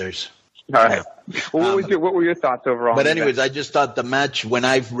any of theirs. All right. Well, what were your thoughts overall? But anyways, I just thought the match, when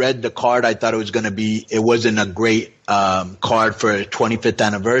I read the card, I thought it wasn't a great card for a 25th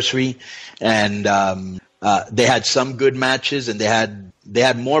anniversary. And they had some good matches, and they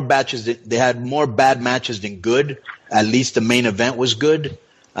had more bad matches than good. At least the main event was good.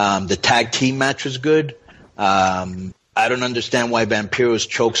 The tag team match was good. I don't understand why Vampiro's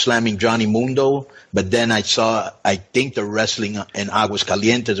choke slamming Johnny Mundo, but then I think they're wrestling in Aguas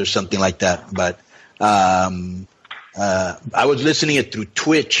Calientes or something like that. But I was listening it through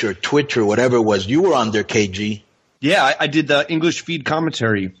Twitch or whatever it was. You were on there, KG. Yeah, I did the English feed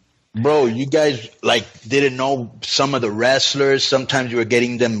commentary. Bro, you guys didn't know some of the wrestlers. Sometimes you were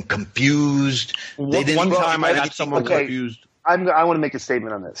getting them confused. One time I got someone confused. I want to make a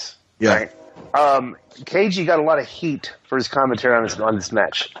statement on this. Yeah. Right? KG got a lot of heat for his commentary on this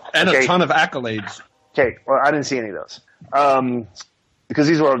match, and a ton of accolades. Okay, well, I didn't see any of those because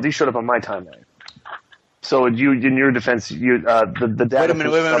these showed up on my timeline. So in your defense, the data.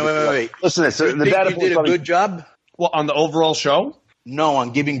 Wait. Listen to this. You did a good job. Well, on the overall show. No,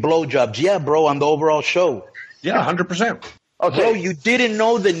 on giving blowjobs. Yeah, bro, on the overall show. Yeah, 100%. Okay. Bro, you didn't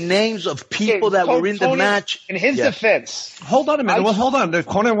know the names of people that were in the match. In his defense. Hold on a minute. Hold on. If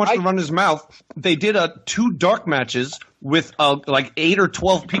Konnan wants to run his mouth, they did 2 dark matches with like 8 or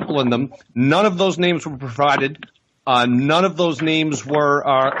 12 people in them. None of those names were provided. None of those names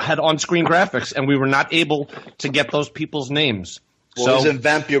had on-screen graphics, and we were not able to get those people's names. Well, isn't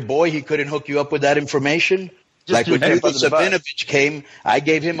Vamp your boy? He couldn't hook you up with that information? Like when Sabinovich came, I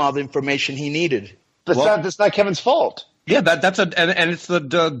gave him all the information he needed. That's not Kevin's fault. Yeah, that's and it's the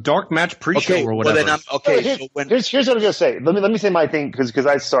dark match pre-show or whatever. Here's what I'm gonna say. Let me say my thing because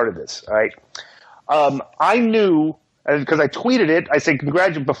I started this. All right, I knew because I tweeted it. I said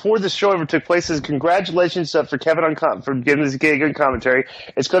before this show ever took place. Congratulations for Kevin for giving this gig good commentary.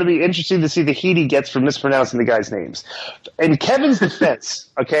 It's going to be interesting to see the heat he gets for mispronouncing the guys' names. In Kevin's defense,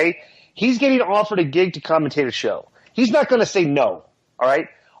 okay, he's getting offered a gig to commentate a show. He's not going to say no. All right.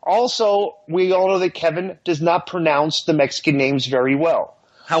 Also, we all know that Kevin does not pronounce the Mexican names very well.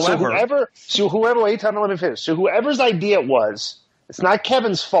 However, let me finish. So whoever's idea it was, it's not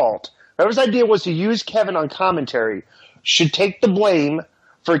Kevin's fault. Whoever's idea was to use Kevin on commentary should take the blame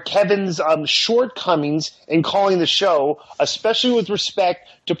for Kevin's shortcomings in calling the show, especially with respect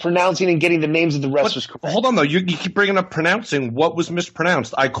to pronouncing and getting the names of the wrestlers correct. Hold on, though. You keep bringing up pronouncing. What was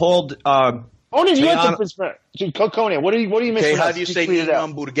mispronounced? I called Konnan, you have to mispronounce. Konnan, what do you mispronounce? Okay, how do you say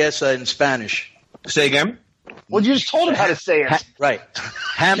hamburguesa in Spanish? Say again? Well, you just told him how to say it. Right.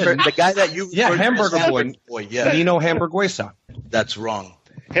 The guy that you... Yeah, Hamburger Boy. Yeah. Nino Hamburguesa. That's wrong.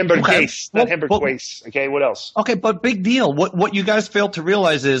 Hamburguesa, not Hamburguesa. Okay, what else? Okay, but big deal. What you guys fail to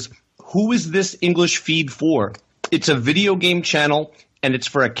realize is, who is this English feed for? It's a video game channel, and it's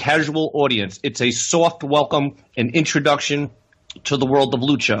for a casual audience. It's a soft welcome, an introduction to the world of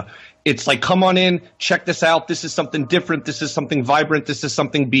lucha. It's like, come on in, check this out. This is something different. This is something vibrant. This is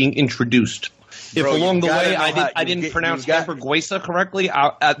something being introduced. If along the way I didn't pronounce Hamburguesa correctly,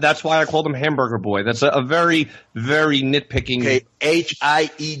 that's why I called him Hamburger Boy. That's a very, very nitpicking. Okay,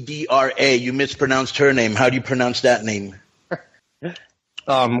 Hidra. You mispronounced her name. How do you pronounce that name?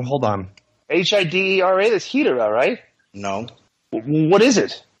 Hold on. Hidera. That's Hidera, right? No. What is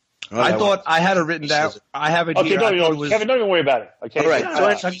it? I thought I had it written down. I have it here. Kevin, don't even worry about it. Okay. All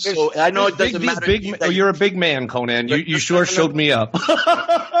right. So I know it doesn't matter. You're a big man, Konnan. You sure showed me up.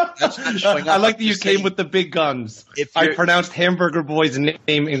 I like that you came with the big guns. I pronounced Hamburger Boy's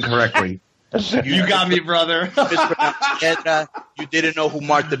name incorrectly. You got me, brother. And you didn't know who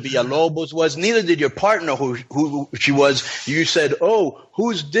Marta Villalobos was. Neither did your partner who she was. You said, "Oh,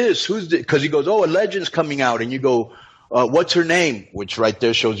 who's this? Who's this?" Because he goes, "Oh, a legend's coming out," and you go, "What's her name?" Which right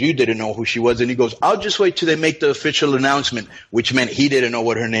there shows you didn't know who she was. And he goes, "I'll just wait till they make the official announcement," which meant he didn't know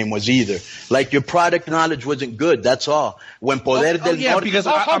what her name was either. Like your product knowledge wasn't good. That's all. When Poder del Norte, because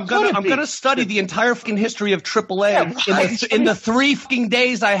I'm gonna study the entire fucking history of AAA in the 3 fucking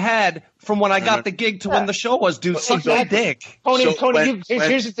days I had from when I got the gig to when the show was, dude. Suck my dick. Tony,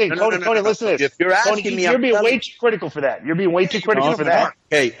 here's the thing. Tony, listen to this. If you're asking me, you're being way too critical for that. You're being way too critical for that.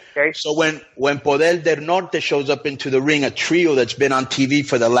 Okay. So when Poder del Norte shows up into the ring, a trio that's been on TV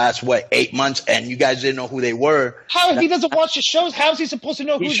for the last 8 months, and you guys didn't know who they were. How if he doesn't watch the shows? How is he supposed to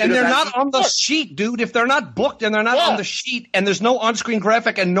know who? And they're not on the sheet, dude. If they're not booked and they're not on the sheet, and there's no on-screen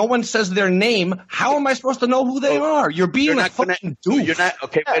graphic, and no one says their name, how am I supposed to know who they are? You're being a fucking doof. You're not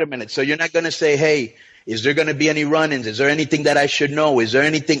okay. Wait a minute. So you're not going to say, "Hey, is there going to be any run-ins? Is there anything that I should know? Is there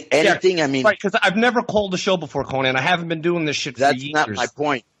anything? I mean, right? Because I've never called the show before, Konnan. I haven't been doing this shit for years. That's not my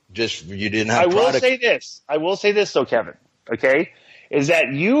point. Just you didn't have. I will say this though, Kevin. Okay, is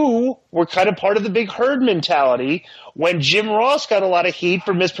that you were kind of part of the big herd mentality when Jim Ross got a lot of heat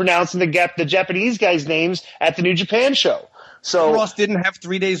for mispronouncing the Japanese guys' names at the New Japan show. So Jim Ross didn't have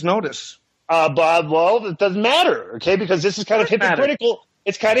 3 days' notice. Bob, well, it doesn't matter, okay? Because this is kind of hypocritical.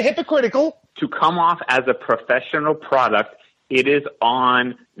 It's kind of hypocritical. To come off as a professional product, it is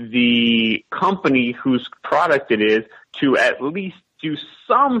on the company whose product it is to at least do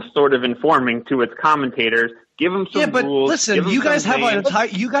some sort of informing to its commentators. Give them some rules. Listen, you guys have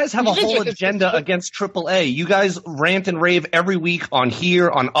a whole agenda against AAA. You guys rant and rave every week on here,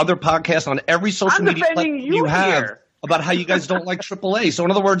 on other podcasts, on every social media platform you have about how you guys don't like AAA. So in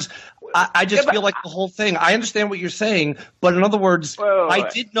other words, I just feel like the whole thing. I understand what you're saying, but in other words, I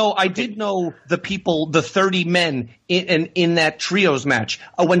did know the people, the 30 men in that trios match.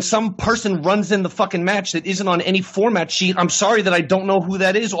 When some person runs in the fucking match that isn't on any format sheet, I'm sorry that I don't know who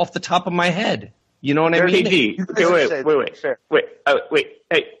that is off the top of my head. You know what I mean?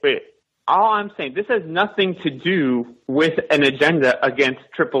 Wait. All I'm saying, this has nothing to do with an agenda against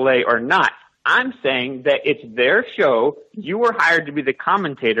AAA or not. I'm saying that it's their show. You were hired to be the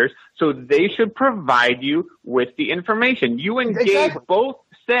commentators, so they should provide you with the information. You and Gabe both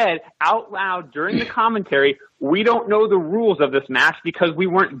said out loud during the commentary, we don't know the rules of this match because we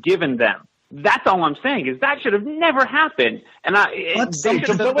weren't given them. That's all I'm saying, is that should have never happened. And they should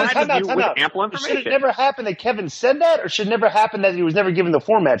have provided you with ample information. Should it never happen that Kevin said that, or should it never happen that he was never given the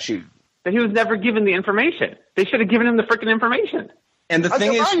format sheet? That he was never given the information. They should have given him the freaking information. And the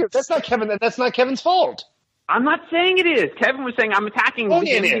thing is, that's not Kevin's fault. I'm not saying it is. Kevin was saying I'm attacking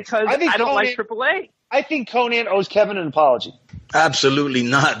him because I don't like AAA. I think Konnan owes Kevin an apology. Absolutely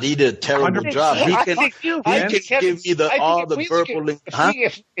not. He did a terrible job. He can give me all the verbal.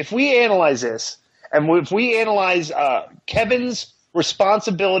 If we analyze this, and if we analyze Kevin's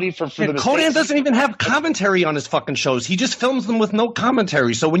responsibility for the mistakes. Konnan doesn't even have commentary on his fucking shows. He just films them with no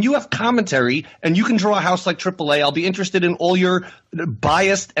commentary. So when you have commentary and you can draw a house like AAA, I'll be interested in all your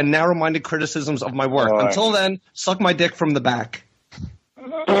biased and narrow-minded criticisms of my work. Right. Until then, suck my dick from the back.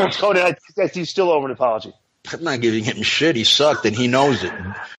 Konnan, you still owe an apology. I'm not giving him shit. He sucked and he knows it.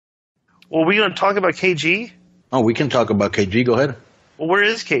 Well, we going to talk about KG? Oh, we can talk about KG. Go ahead. Well, where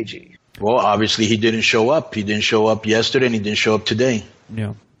is KG? Well, obviously he didn't show up. He didn't show up yesterday, and he didn't show up today.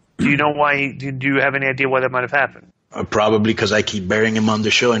 Yeah. Do you know why? Do you have any idea why that might have happened? Probably because I keep burying him on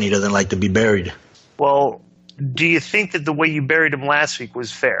the show, and he doesn't like to be buried. Well, do you think that the way you buried him last week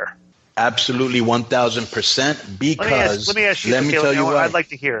was fair? Absolutely, 1,000%. Because let me ask you. Let me tell you why. I'd like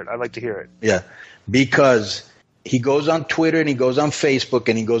to hear it. Yeah, because he goes on Twitter and he goes on Facebook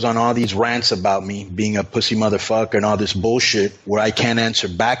and he goes on all these rants about me being a pussy motherfucker and all this bullshit where I can't answer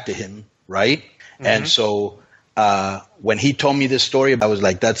back to him, right? Mm-hmm. And so when he told me this story, I was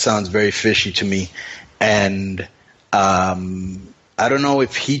like, that sounds very fishy to me. And I don't know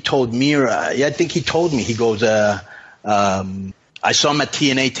if he told me or I think he told me. He goes, I saw him at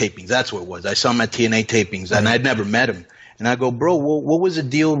TNA tapings. That's what it was. I saw him at TNA tapings, and I'd never met him. And I go, bro, what was the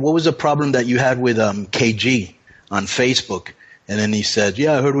deal? What was the problem that you had with KG on Facebook? And then he said,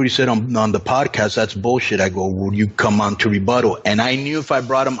 yeah, I heard what he said on the podcast. That's bullshit. I go, will you come on to rebuttal? And I knew if I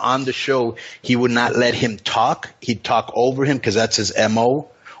brought him on the show, he would not let him talk. He'd talk over him because that's his MO,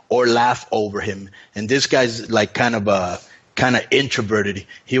 or laugh over him. And this guy's like kind of kind of introverted,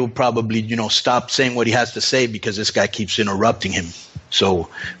 he'll probably, stop saying what he has to say because this guy keeps interrupting him. So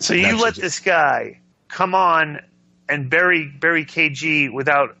you let this guy come on and bury KG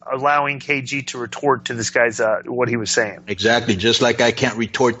without allowing KG to retort to this guy's what he was saying. Exactly, just like I can't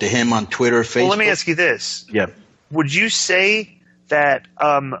retort to him on Twitter, Facebook. Well, let me ask you this. Yeah. Would you say that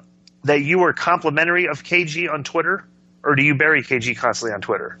that you were complimentary of KG on Twitter, or do you bury KG constantly on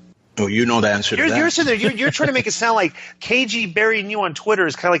Twitter? Oh, you know the answer to that. You're trying to make it sound like KG burying you on Twitter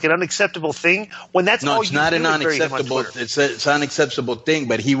is kind of like an unacceptable thing when that's all you do. No, it's not an unacceptable. It's an unacceptable thing.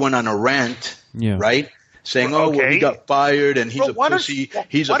 But he went on a rant, right? Saying, well, he got fired and he's a pussy.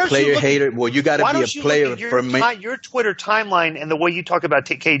 He's a player hater. Well, you got to be a player for me. Your Twitter timeline and the way you talk about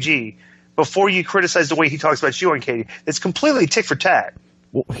KG before you criticize the way he talks about you on KG, it's completely tick for tat.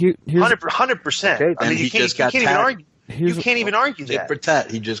 Well, here's 100%. I mean, you can't even argue. You can't even argue that. Tit for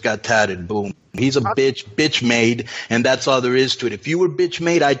tat. He just got tatted. Boom. He's a bitch made, and that's all there is to it. If you were bitch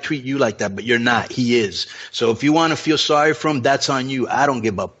made, I'd treat you like that, but you're not. He is. So if you want to feel sorry for him, that's on you. I don't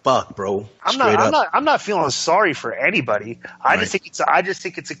give a fuck, bro. I'm not feeling sorry for anybody. I just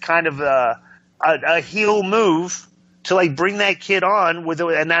think it's a kind of a heel move to like bring that kid on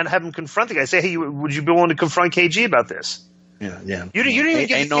and not have him confront the guy. Say, hey, would you be willing to confront KG about this? Yeah. You didn't even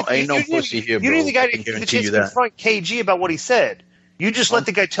get no pussy here, bro. You didn't even get the chance to confront KG about what he said. You just let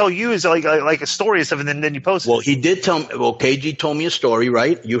the guy tell you is like a story or something, and then you post it. Well, he did tell me. Well, KG told me a story,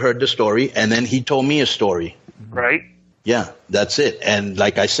 right? You heard the story, and then he told me a story. Right. Yeah, that's it. And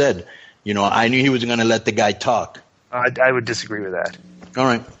like I said, I knew he was going to let the guy talk. I would disagree with that. All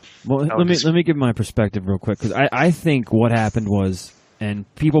right. Well, let me give my perspective real quick, because I think what happened was,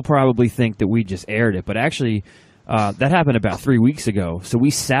 and people probably think that we just aired it, but actually that happened about 3 weeks ago. So we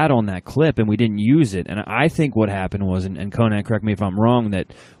sat on that clip and we didn't use it. And I think what happened was, and Konnan, correct me if I'm wrong, that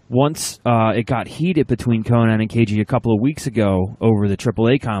once it got heated between Konnan and KG a couple of weeks ago over the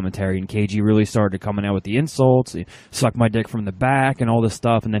AAA commentary, and KG really started coming out with the insults, suck my dick from the back, and all this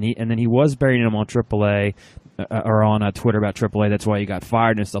stuff, and then he was burying him on AAA or on Twitter about AAA. That's why he got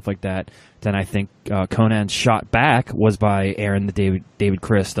fired and stuff like that. Then I think Konnan's shot back was by airing the David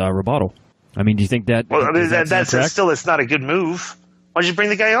Christ rebuttal. I mean, do you think that? Well, I mean, it's not a good move. Why'd you bring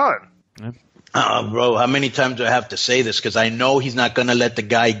the guy on? Yeah. Bro, how many times do I have to say this? Because I know he's not going to let the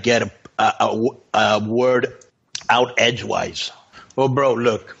guy get a word out edgewise. Well, bro,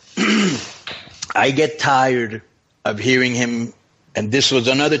 look, I get tired of hearing him, and this was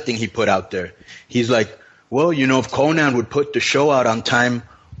another thing he put out there. He's like, well, if Konnan would put the show out on time,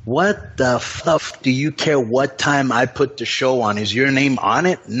 what the fuck do you care what time I put the show on? Is your name on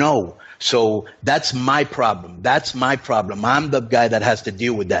it? No. So that's my problem. I'm the guy that has to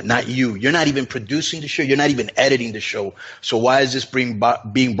deal with that, not you. You're not even producing the show. You're not even editing the show. So why is this being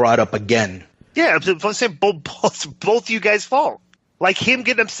brought up again? Yeah, I'm saying both you guys' fault. Like him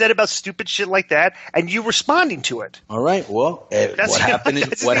getting upset about stupid shit like that, and you responding to it. All right. Well, what happened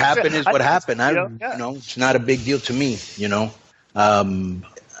is what happened. It's not a big deal to me.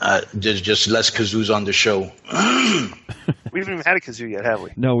 Just less kazoos on the show. We haven't even had a kazoo yet, have we?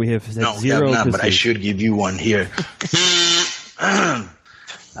 No, we have zero. We have not, but I should give you one here. Let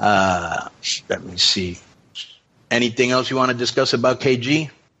me see. Anything else you want to discuss about KG?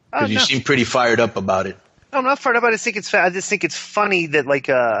 Because you seem pretty fired up about it. No, I'm not fired up. I just think it's funny that like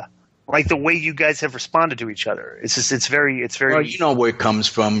the way you guys have responded to each other. It's very. Well, you know where it comes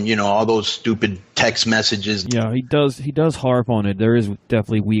from. All those stupid text messages. Yeah, he does harp on it. There is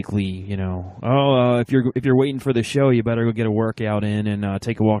definitely weekly. If you're waiting for the show, you better go get a workout in and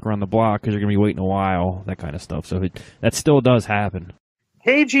take a walk around the block because you're gonna be waiting a while. That kind of stuff. So that still does happen.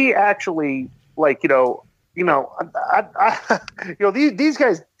 KG actually, these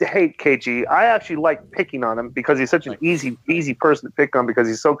guys hate KG. I actually like picking on him because he's such an easy person to pick on because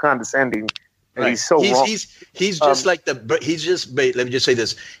he's so condescending and he's so wrong. He's just like let me just say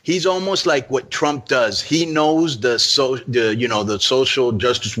this. He's almost like what Trump does. He knows the social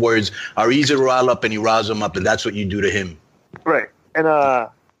justice words are easy to rile up, and he riles them up, and that's what you do to him. Right. And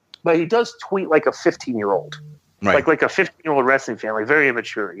but he does tweet like a 15-year-old. Right. Like a 15-year-old wrestling fan, like very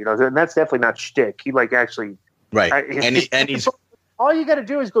immature, and that's definitely not shtick. He actually right. And he's all you got to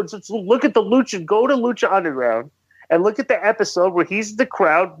do is go just look at go to Lucha Underground and look at the episode where he's the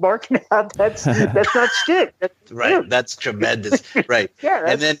crowd marking out. That's not shtick. That's right. him. That's tremendous. Right. Yeah.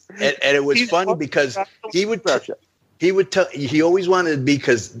 And it was funny because he always wanted to be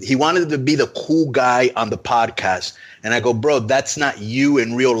because he wanted to be the cool guy on the podcast. And I go, bro, that's not you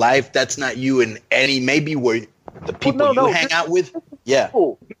in real life. That's not you in maybe where the people you hang out with. Yeah.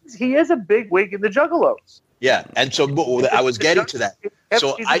 He is a big wig in the Juggalos. Yeah. And so I was getting to that.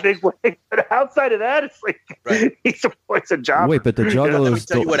 So he's a big wig, but outside of that, it's like he's a job. Wait, but the Juggalos. Let me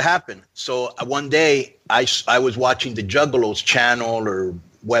tell you what happened. So one day I was watching the Juggalos channel or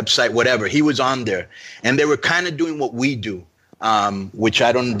website, whatever. He was on there, and they were kind of doing what we do, which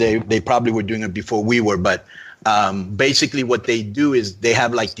I don't. They probably were doing it before we were, but basically what they do is they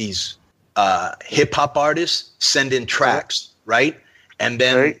have like these hip hop artists send in tracks, right? And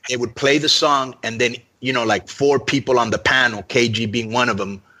then they would play the song, and then like 4 people on the panel, KG being one of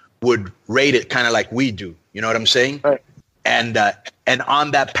them, would rate it kind of like we do. You know what I'm saying? Right. And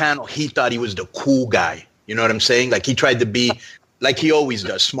on that panel, he thought he was the cool guy. You know what I'm saying? Like he tried to be like he always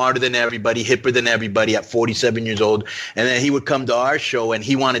does, smarter than everybody, hipper than everybody at 47 years old. And then he would come to our show and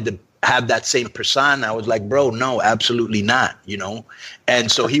he wanted to have that same persona. I was like, bro, no, absolutely not,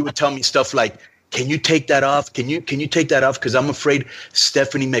 And so he would tell me stuff like, can you take that off? Can you take that off? Because I'm afraid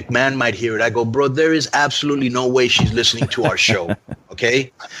Stephanie McMahon might hear it. I go, bro, there is absolutely no way she's listening to our show.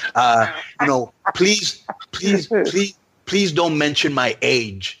 Okay. Please don't mention my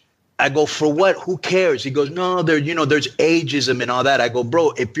age. I go, for what? Who cares? He goes, no, there's ageism and all that. I go,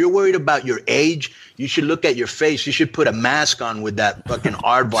 bro, if you're worried about your age, you should look at your face. You should put a mask on with that fucking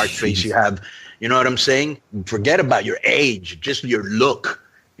aardvark face you have. You know what I'm saying? Forget about your age, just your look.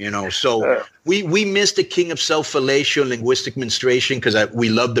 So we missed the king of self-fellatio, linguistic menstruation, because we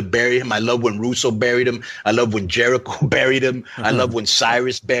love to bury him. I love when Russo buried him. I love when Jericho buried him. I love when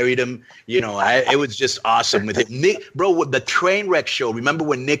Cyrus buried him. It was just awesome with him. Bro, the train wreck show. Remember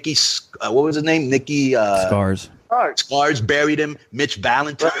when Nikki, what was his name? Nikki Scars buried him. Mitch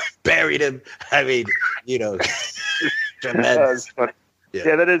Valentine buried him. I mean, tremendous.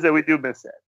 Yeah, that is that we do miss that.